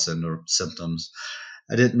withdrawal symptoms.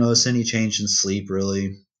 I didn't notice any change in sleep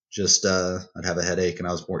really. Just I'd have a headache and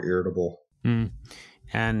I was more irritable. Mm.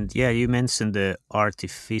 And yeah, you mentioned the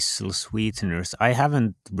artificial sweeteners. I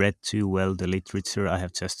haven't read too well the literature. I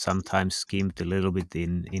have just sometimes skimmed a little bit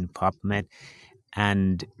in PubMed.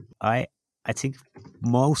 And I think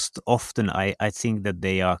most often I think that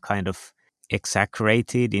they are kind of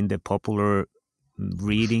exaggerated in the popular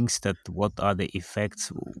readings, that what are the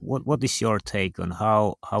effects. What is your take on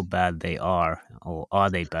how bad they are, or are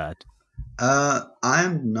they bad?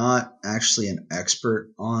 I'm not actually an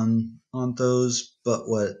expert on those, but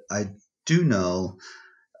what I do know,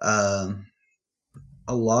 um,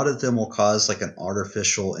 a lot of them will cause like an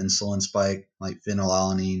artificial insulin spike, like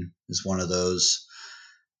phenylalanine is one of those.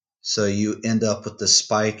 So you end up with this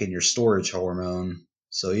spike in your storage hormone.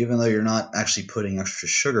 So even though you're not actually putting extra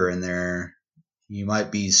sugar in there, you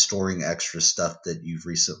might be storing extra stuff that you've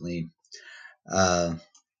recently. Uh,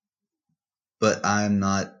 but I'm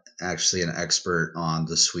not actually an expert on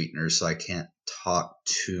the sweeteners, so I can't talk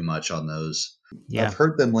too much on those. Yeah. I've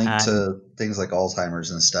heard them linked And to things like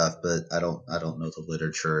Alzheimer's and stuff, but I don't know the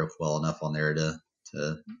literature well enough on there to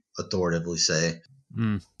authoritatively say.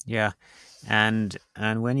 yeah, and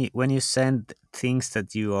when you send things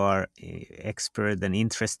that you are expert and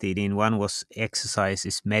interested in, one was exercise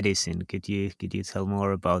is medicine. Could you tell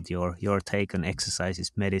more about your take on exercise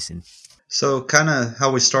is medicine? So, kind of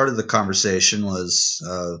how we started the conversation was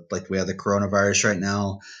like we have the coronavirus right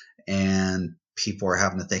now, and people are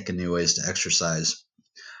having to think of new ways to exercise.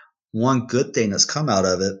 One good thing that's come out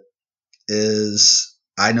of it is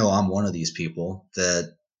I know I'm one of these people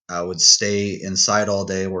that I would stay inside all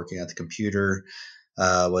day working at the computer,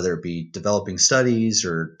 whether it be developing studies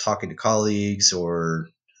or talking to colleagues or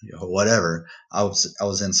whatever. I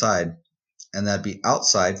was inside, and that'd be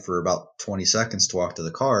outside for about 20 seconds to walk to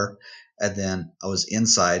the car, and then I was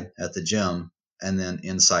inside at the gym, and then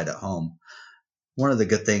inside at home. One of the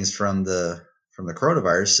good things from the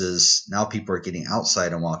coronavirus is now people are getting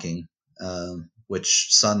outside and walking, which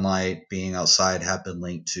sunlight, being outside, have been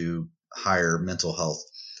linked to higher mental health.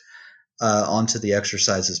 Onto the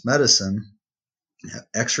exercises medicine,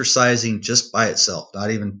 exercising just by itself,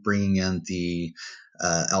 not even bringing in the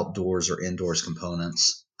outdoors or indoors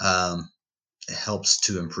components. It helps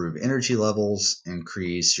to improve energy levels,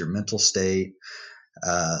 increase your mental state,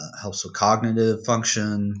 helps with cognitive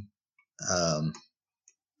function, um,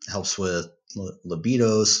 helps with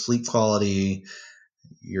libido, sleep quality,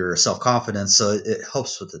 your self confidence. So it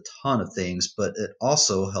helps with a ton of things, but it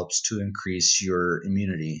also helps to increase your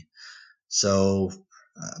immunity. So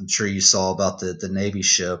I'm sure you saw about the Navy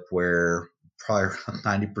ship where probably around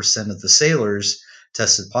 90% of the sailors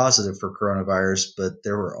tested positive for coronavirus, but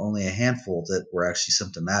there were only a handful that were actually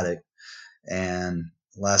symptomatic. And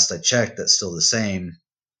last I checked, that's still the same.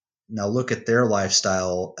 Now look at their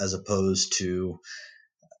lifestyle as opposed to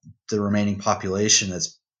the remaining population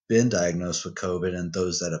that's been diagnosed with COVID and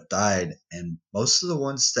those that have died. And most of the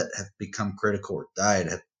ones that have become critical or died,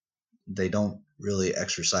 they don't really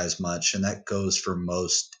exercise much. And that goes for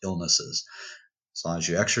most illnesses. As long as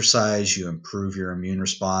you exercise, you improve your immune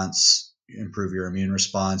response. You improve your immune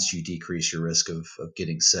response, you decrease your risk of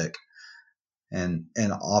getting sick. And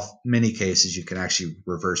off many cases, you can actually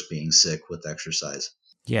reverse being sick with exercise.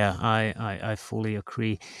 Yeah, I fully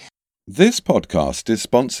agree. This podcast is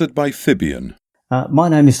sponsored by Fibion. My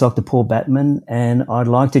name is Dr. Paul Batman, and I'd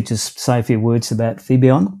like to just say a few words about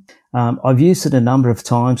Fibion. I've used it a number of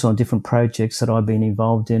times on different projects that I've been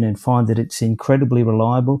involved in and find that it's incredibly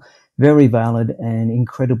reliable, very valid, and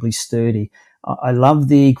incredibly sturdy. I love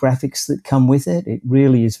the graphics that come with it. It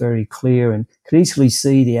really is very clear and could easily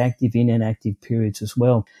see the active and inactive periods as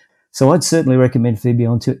well. So I'd certainly recommend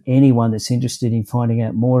Fibion to anyone that's interested in finding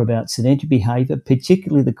out more about sedentary behaviour,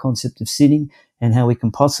 particularly the concept of sitting and how we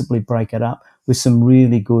can possibly break it up with some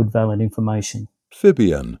really good, valid information.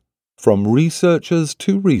 Fibion, from researchers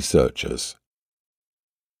to researchers.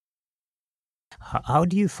 How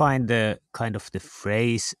do you find the kind of the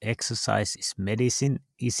phrase exercise is medicine?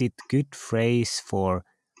 Is it good phrase for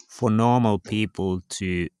normal people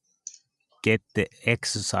to get the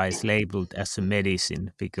exercise labeled as a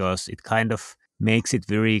medicine, because it kind of makes it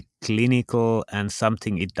very clinical and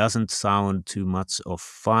something, it doesn't sound too much of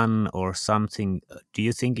fun or something. Do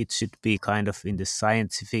you think it should be kind of in the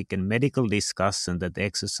scientific and medical discussion that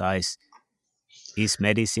exercise is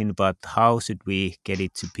medicine, but how should we get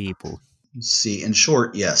it to people? See, in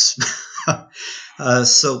short, yes.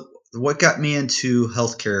 So, what got me into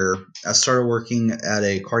healthcare? I started working at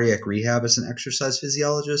a cardiac rehab as an exercise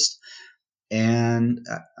physiologist. And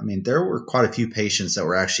I mean, there were quite a few patients that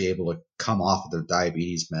were actually able to come off of their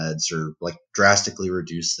diabetes meds or like drastically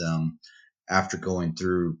reduce them after going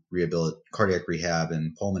through cardiac rehab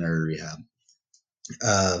and pulmonary rehab.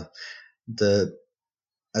 Uh, the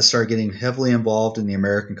I started getting heavily involved in the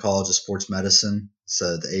American College of Sports Medicine,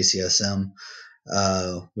 so the ACSM,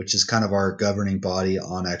 which is kind of our governing body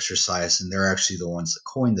on exercise, and they're actually the ones that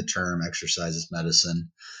coined the term exercise is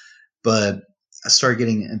medicine. But I started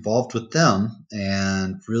getting involved with them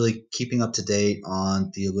and really keeping up to date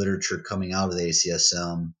on the literature coming out of the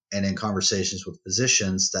ACSM and in conversations with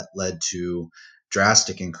physicians that led to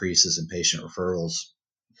drastic increases in patient referrals.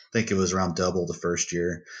 I think it was around double the first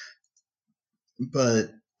year. But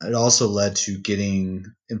it also led to getting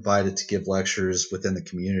invited to give lectures within the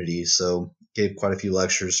community. So gave quite a few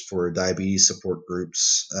lectures for diabetes support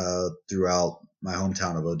groups throughout my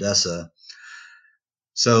hometown of Odessa.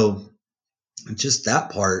 So just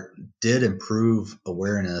that part did improve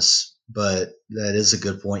awareness, but that is a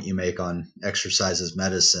good point you make on exercise as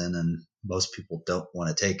medicine, and most people don't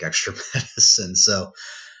want to take extra medicine. So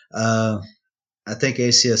I think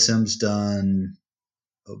ACSM's done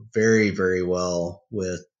very, very well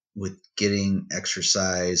with getting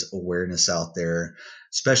exercise awareness out there,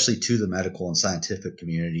 especially to the medical and scientific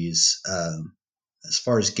communities. As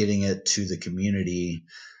far as getting it to the community,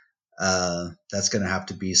 that's going to have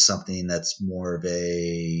to be something that's more of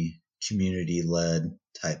a community-led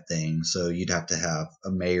type thing. So you'd have to have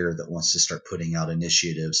a mayor that wants to start putting out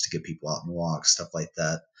initiatives to get people out and walk, stuff like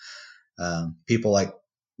that. People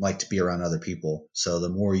like to be around other people. So the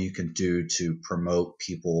more you can do to promote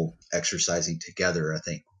people exercising together, I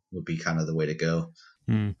think would be kind of the way to go.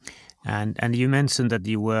 Mm. And you mentioned that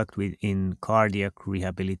you worked in cardiac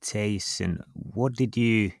rehabilitation. What did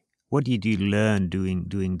you learn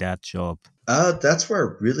doing that job? That's where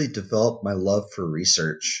I really developed my love for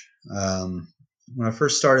research. When I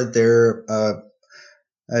first started there,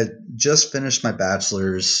 I just finished my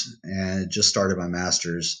bachelor's and just started my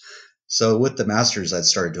master's. So with the master's, I'd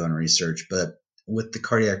started doing research, but with the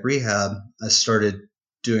cardiac rehab, I started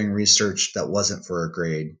doing research that wasn't for a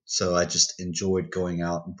grade. So I just enjoyed going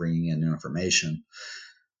out and bringing in new information.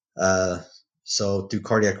 So through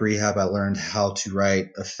cardiac rehab, I learned how to write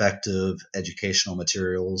effective educational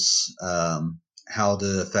materials, how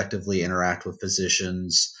to effectively interact with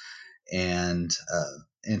physicians and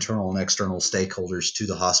internal and external stakeholders to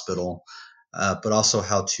the hospital, but also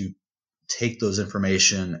how to take those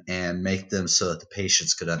information and make them so that the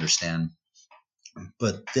patients could understand.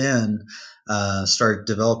 But then started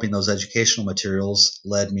developing those educational materials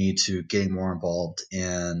led me to getting more involved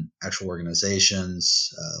in actual organizations.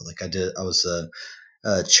 Like I was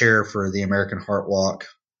a chair for the American Heart Walk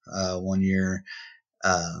 1 year.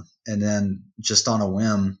 And then just on a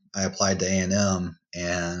whim, I applied to A&M,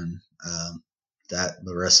 and that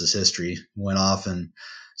the rest is history. Went off and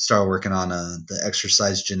started working on the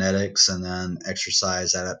exercise genetics and then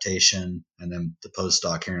exercise adaptation and then the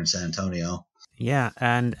postdoc here in San Antonio. Yeah,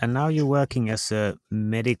 and now you're working as a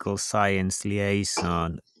medical science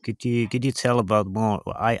liaison. Could you tell about more?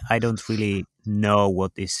 I don't really know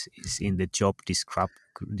what is in the job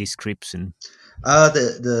description.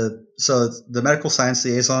 So the medical science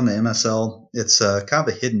liaison, the MSL, it's kind of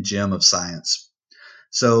a hidden gem of science.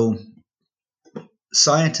 So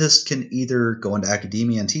scientists can either go into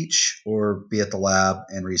academia and teach or be at the lab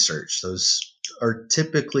and research. Those are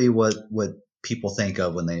typically what people think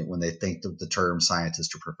of when they think of the term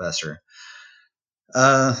scientist or professor.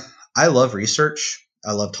 I love research.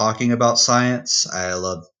 I love talking about science. I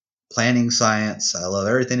love planning science. I love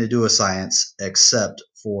everything to do with science except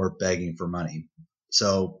for begging for money.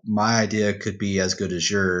 So my idea could be as good as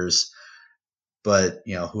yours, but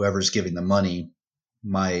whoever's giving the money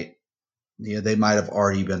might they might have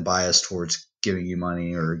already been biased towards giving you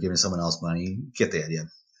money or giving someone else money. You get the idea.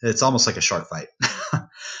 It's almost like a shark fight.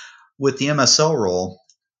 With the MSL role,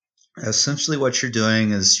 essentially what you're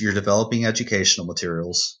doing is you're developing educational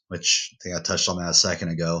materials, which I think I touched on that a second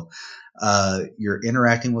ago. You're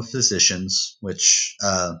interacting with physicians, which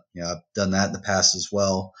I've done that in the past as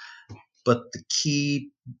well. But the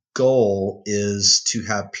key goal is to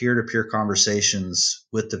have peer-to-peer conversations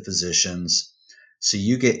with the physicians, so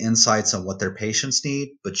you get insights on what their patients need,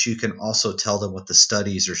 but you can also tell them what the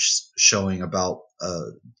studies are showing about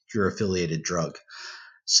your affiliated drug.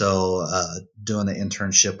 So, doing the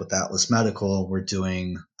internship with Atlas Medical, we're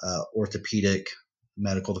doing orthopedic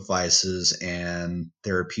medical devices and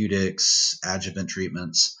therapeutics, adjuvant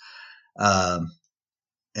treatments. Um,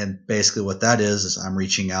 and basically, what that is I'm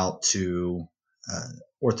reaching out to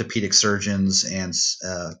orthopedic surgeons and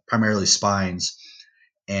primarily spines,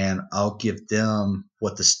 and I'll give them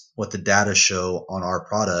what the data show on our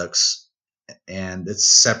products, and it's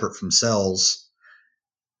separate from cells.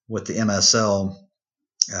 With the MSL,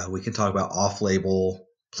 we can talk about off-label,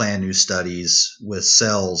 plan new studies. With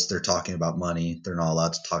cells, they're talking about money. They're not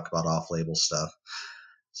allowed to talk about off-label stuff.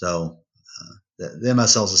 So the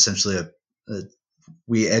MSL is essentially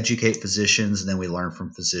we educate physicians and then we learn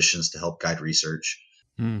from physicians to help guide research.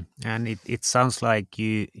 And it sounds like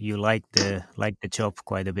you like the job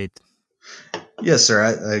quite a bit. Yes, sir.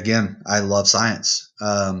 I love science.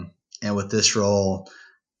 And with this role,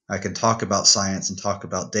 I can talk about science and talk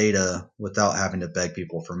about data without having to beg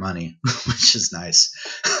people for money, which is nice.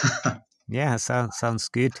 Yeah, sounds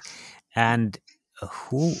good. And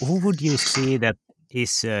who would you see that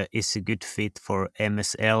is a good fit for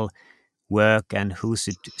MSL work, and who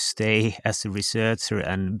should stay as a researcher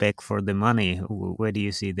and beg for the money? Where do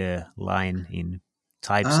you see the line in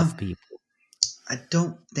types Uh, of people? I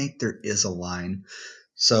don't think there is a line.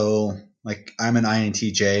 So, like, I'm an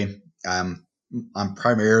INTJ. I'm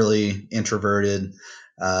primarily introverted.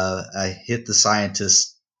 I hit the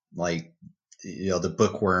scientist, like, the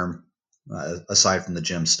bookworm, aside from the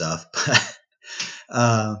gym stuff. But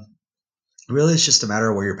uh, really, it's just a matter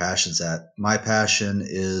of where your passion's at. My passion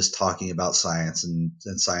is talking about science and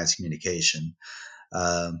science communication.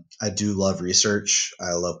 I do love research.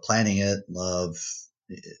 I love planning it, love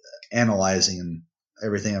analyzing and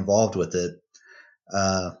everything involved with it.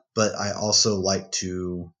 But I also like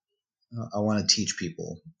to, I want to teach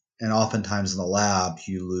people. And oftentimes in the lab,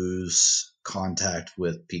 you lose contact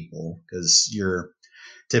with people because you're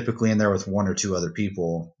typically in there with one or two other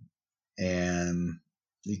people, and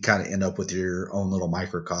you kind of end up with your own little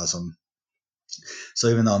microcosm. So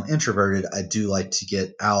even though I'm introverted, I do like to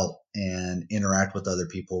get out and interact with other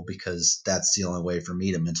people because that's the only way for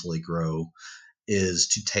me to mentally grow, is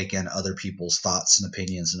to take in other people's thoughts and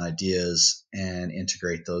opinions and ideas and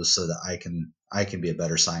integrate those so that I can be a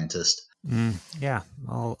better scientist. Yeah,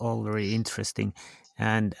 all very interesting.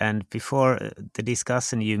 And before the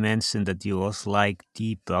discussion, you mentioned that you also like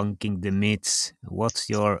debunking the myths. What's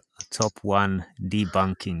your top one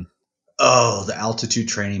debunking? Oh, the altitude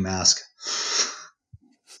training mask.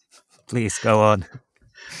 Please go on.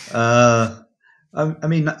 Uh, I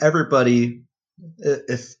mean, everybody,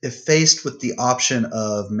 if faced with the option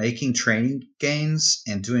of making training gains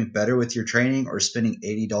and doing better with your training or spending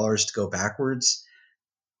 $80 to go backwards,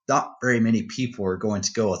 not very many people are going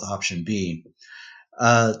to go with option B.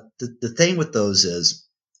 The thing with those is,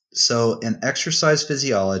 so in exercise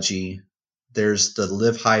physiology, there's the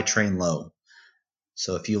live high, train low.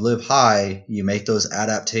 So if you live high, you make those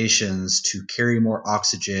adaptations to carry more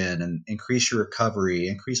oxygen and increase your recovery,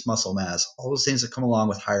 increase muscle mass, all those things that come along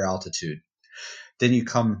with higher altitude. Then you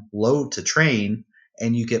come low to train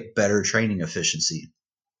and you get better training efficiency.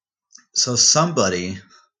 So somebody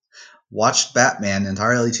watched Batman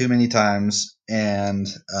entirely too many times and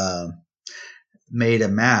made a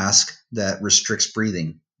mask that restricts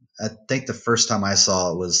breathing. I think the first time I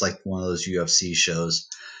saw it was like one of those UFC shows.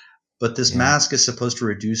 But this Yeah. mask is supposed to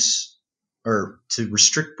reduce or to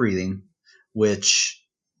restrict breathing, which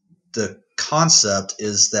the concept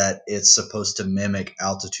is that it's supposed to mimic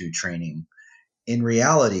altitude training. In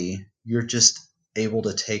reality, you're just able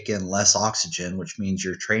to take in less oxygen, which means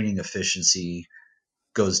your training efficiency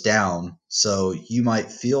goes down. So you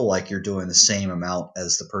might feel like you're doing the same amount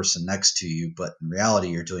as the person next to you, but in reality,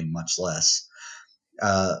 you're doing much less.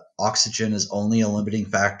 Oxygen is only a limiting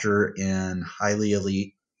factor in highly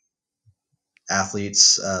elite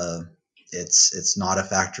athletes. It's not a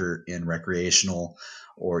factor in recreational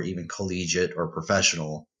or even collegiate or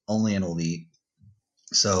professional. Only in elite.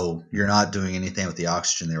 So you're not doing anything with the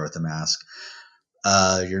oxygen there with the mask.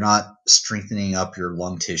 You're not strengthening up your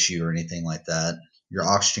lung tissue or anything like that. Your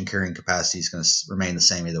oxygen carrying capacity is going to remain the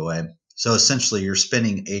same either way. So essentially, you're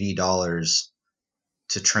spending $80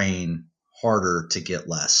 to train harder to get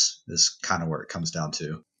less. Is kind of where it comes down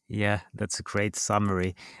to. Yeah, that's a great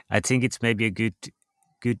summary. I think it's maybe a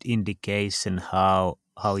good indication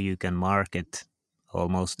how you can market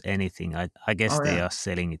almost anything. I guess Oh they yeah. are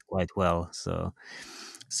selling it quite well. So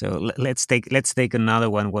let's take another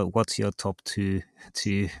one. What's your top two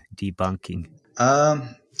debunking?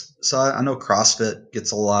 Um, so I know CrossFit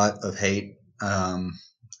gets a lot of hate.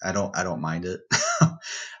 I don't mind it.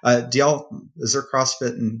 Is there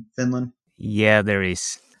CrossFit in Finland? Yeah, there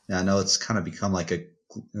is. Yeah, I know it's kind of become like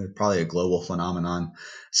probably a global phenomenon.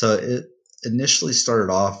 So it initially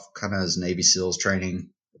started off kind of as Navy SEALs training,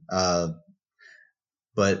 uh,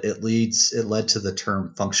 but it led to the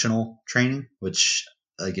term functional training, which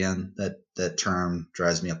again that term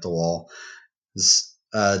drives me up the wall.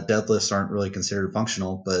 Deadlifts aren't really considered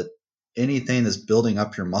functional, but anything that's building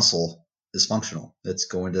up your muscle is functional. It's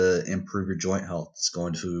going to improve your joint health. It's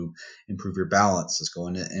going to improve your balance. It's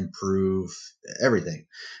going to improve everything.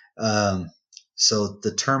 Um, so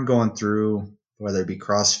the term going through, whether it be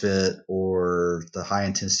CrossFit or the high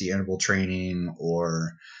intensity interval training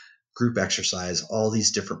or group exercise, all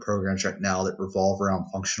these different programs right now that revolve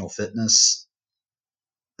around functional fitness,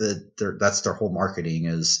 that's their whole marketing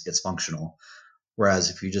is it's functional. Whereas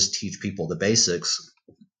if you just teach people the basics,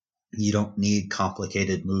 you don't need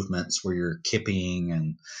complicated movements where you're kipping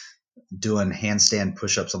and doing handstand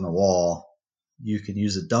push-ups on the wall. You can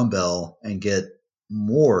use a dumbbell and get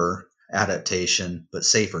more adaptation, but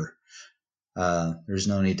safer. There's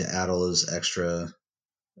no need to add all those extra.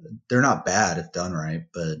 They're not bad if done right,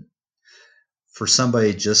 but for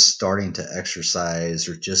somebody just starting to exercise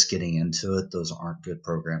or just getting into it, those aren't good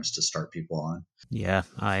programs to start people on. Yeah,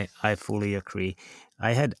 I fully agree.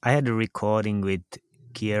 I had a recording with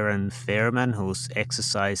Kieran Fairman, who's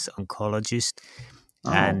exercise oncologist,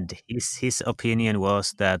 Oh, and his opinion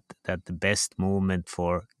was that the best movement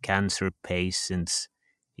for cancer patients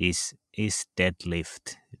is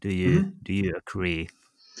deadlift. mm-hmm. Do you agree?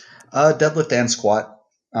 Deadlift and squat.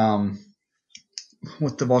 Um,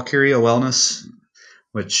 with the Valkyria Wellness,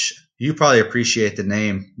 which you probably appreciate the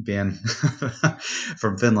name being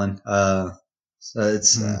from Finland. So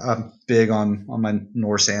Mm. I'm big on my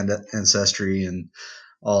Norse ancestry and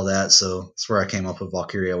all that, so that's where I came up with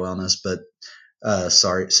Valkyria Wellness. But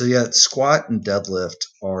sorry, so yeah, squat and deadlift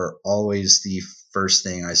are always the first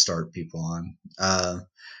thing I start people on.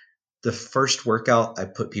 The first workout I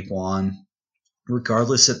put people on,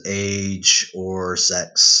 regardless of age or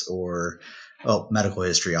sex or medical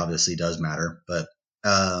history obviously does matter, but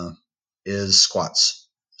uh, is squats.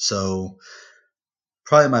 So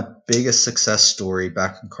probably my biggest success story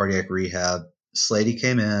back in cardiac rehab. This lady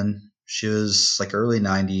came in. She was like early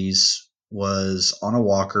 90s, was on a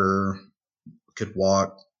walker, could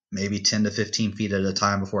walk maybe 10 to 15 feet at a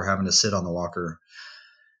time before having to sit on the walker.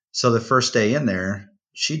 So the first day in there,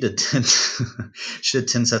 she did 10, she did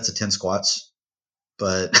 10 sets of 10 squats.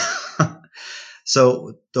 But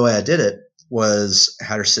so the way I did it was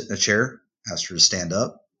had her sit in a chair, asked her to stand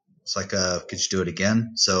up. It's like, could you do it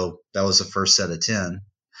again? So that was the first set of 10.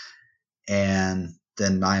 And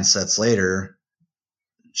then 9 sets later,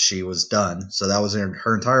 she was done. So that was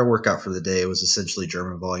her entire workout for the day. It was essentially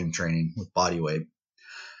German volume training with body weight.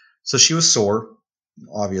 So she was sore,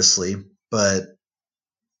 obviously,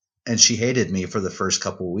 and she hated me for the first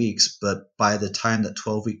couple of weeks. But by the time that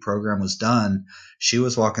 12-week program was done, she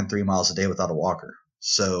was walking 3 miles a day without a walker.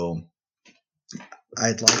 So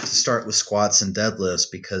I'd like to start with squats and deadlifts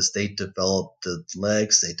because they develop the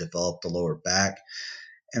legs, they develop the lower back,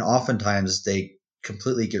 and oftentimes they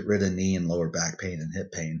completely get rid of knee and lower back pain and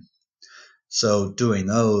hip pain. So doing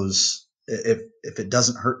those, if it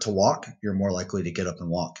doesn't hurt to walk, you're more likely to get up and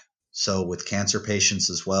walk. So with cancer patients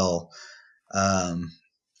as well, um,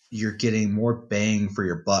 you're getting more bang for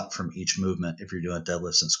your buck from each movement if you're doing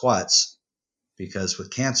deadlifts and squats. Because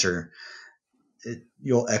with cancer,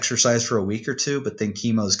 you'll exercise for a week or two, but then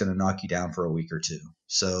chemo is going to knock you down for a week or two.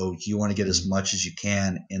 So you want to get as much as you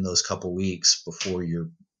can in those couple weeks before you're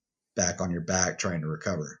back on your back trying to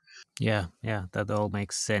recover. Yeah, yeah, that all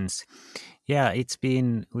makes sense. Yeah,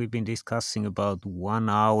 we've been discussing about 1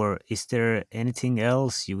 hour. Is there anything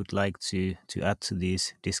else you would like to add to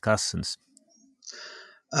these discussions?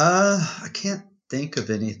 I can't think of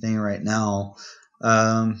anything right now.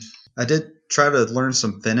 I did try to learn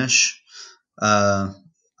some Finnish. Uh,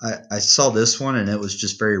 I saw this one and it was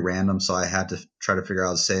just very random, so I had to try to figure out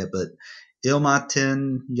how to say it. But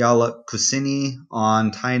Ilmatin Yala Kusini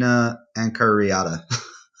on Taina Ankariata.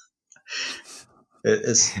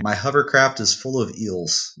 It's my hovercraft is full of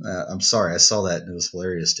eels. I'm sorry, I saw that and it was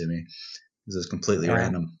hilarious to me. This is completely Yeah,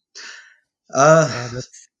 random. Uh, yeah,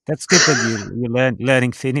 that's good that you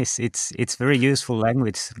learning Finnish. It's very useful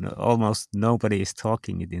language. Almost nobody is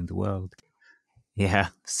talking it in the world. Yeah.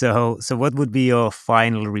 So what would be your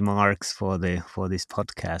final remarks for this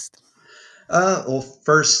podcast? Well,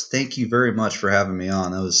 first, thank you very much for having me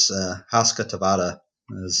on. That was Haska Tabata.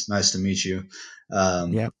 It was nice to meet you.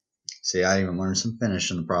 Um, Yeah. See, I even learned some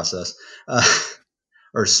Finnish in the process, uh,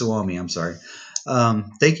 or Suomi. I'm sorry.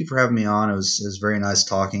 Thank you for having me on. It was very nice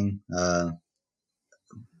talking.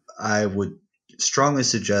 I would strongly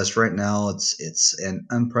suggest right now it's an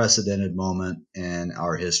unprecedented moment in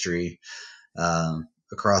our history.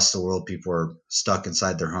 Across the world, people are stuck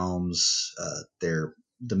inside their homes. The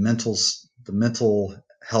mental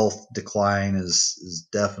health decline is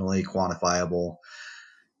definitely quantifiable.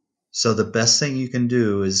 So the best thing you can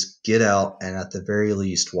do is get out and at the very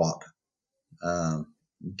least walk. Um,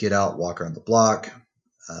 get out, walk around the block.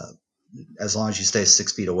 Uh, as long as you stay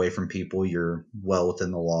 6 feet away from people, you're well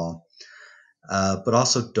within the law. But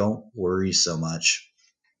also don't worry so much.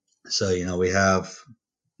 So we have,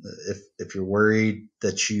 if you're worried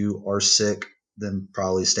that you are sick, then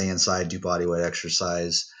probably stay inside, do body weight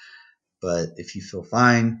exercise. But if you feel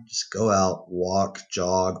fine, just go out, walk,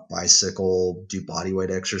 jog, bicycle, do body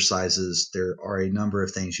weight exercises. There are a number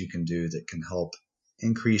of things you can do that can help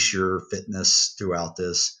increase your fitness throughout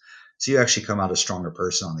this, so you actually come out a stronger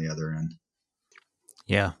person on the other end.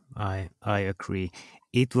 Yeah, I agree.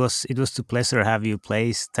 It was a pleasure to have you,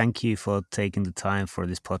 Blaise. Thank you for taking the time for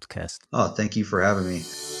this podcast. Oh, thank you for having me.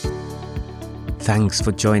 Thanks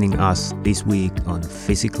for joining us this week on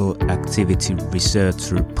Physical Activity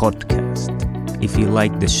Researcher Podcast. If you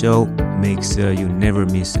like the show, make sure you never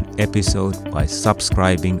miss an episode by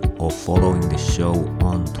subscribing or following the show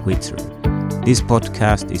on Twitter. This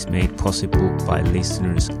podcast is made possible by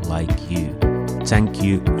listeners like you. Thank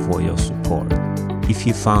you for your support. If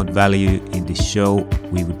you found value in the show,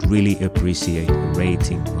 we would really appreciate a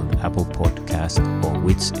rating on Apple Podcast or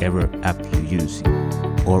whichever app you're using.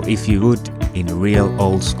 Or if you would, in a real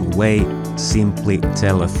old school way, simply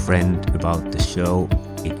tell a friend about the show.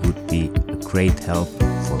 It would be a great help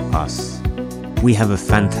for us. We have a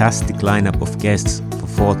fantastic lineup of guests for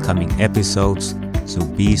forthcoming episodes, so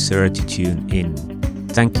be sure to tune in.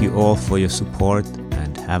 Thank you all for your support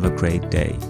and have a great day.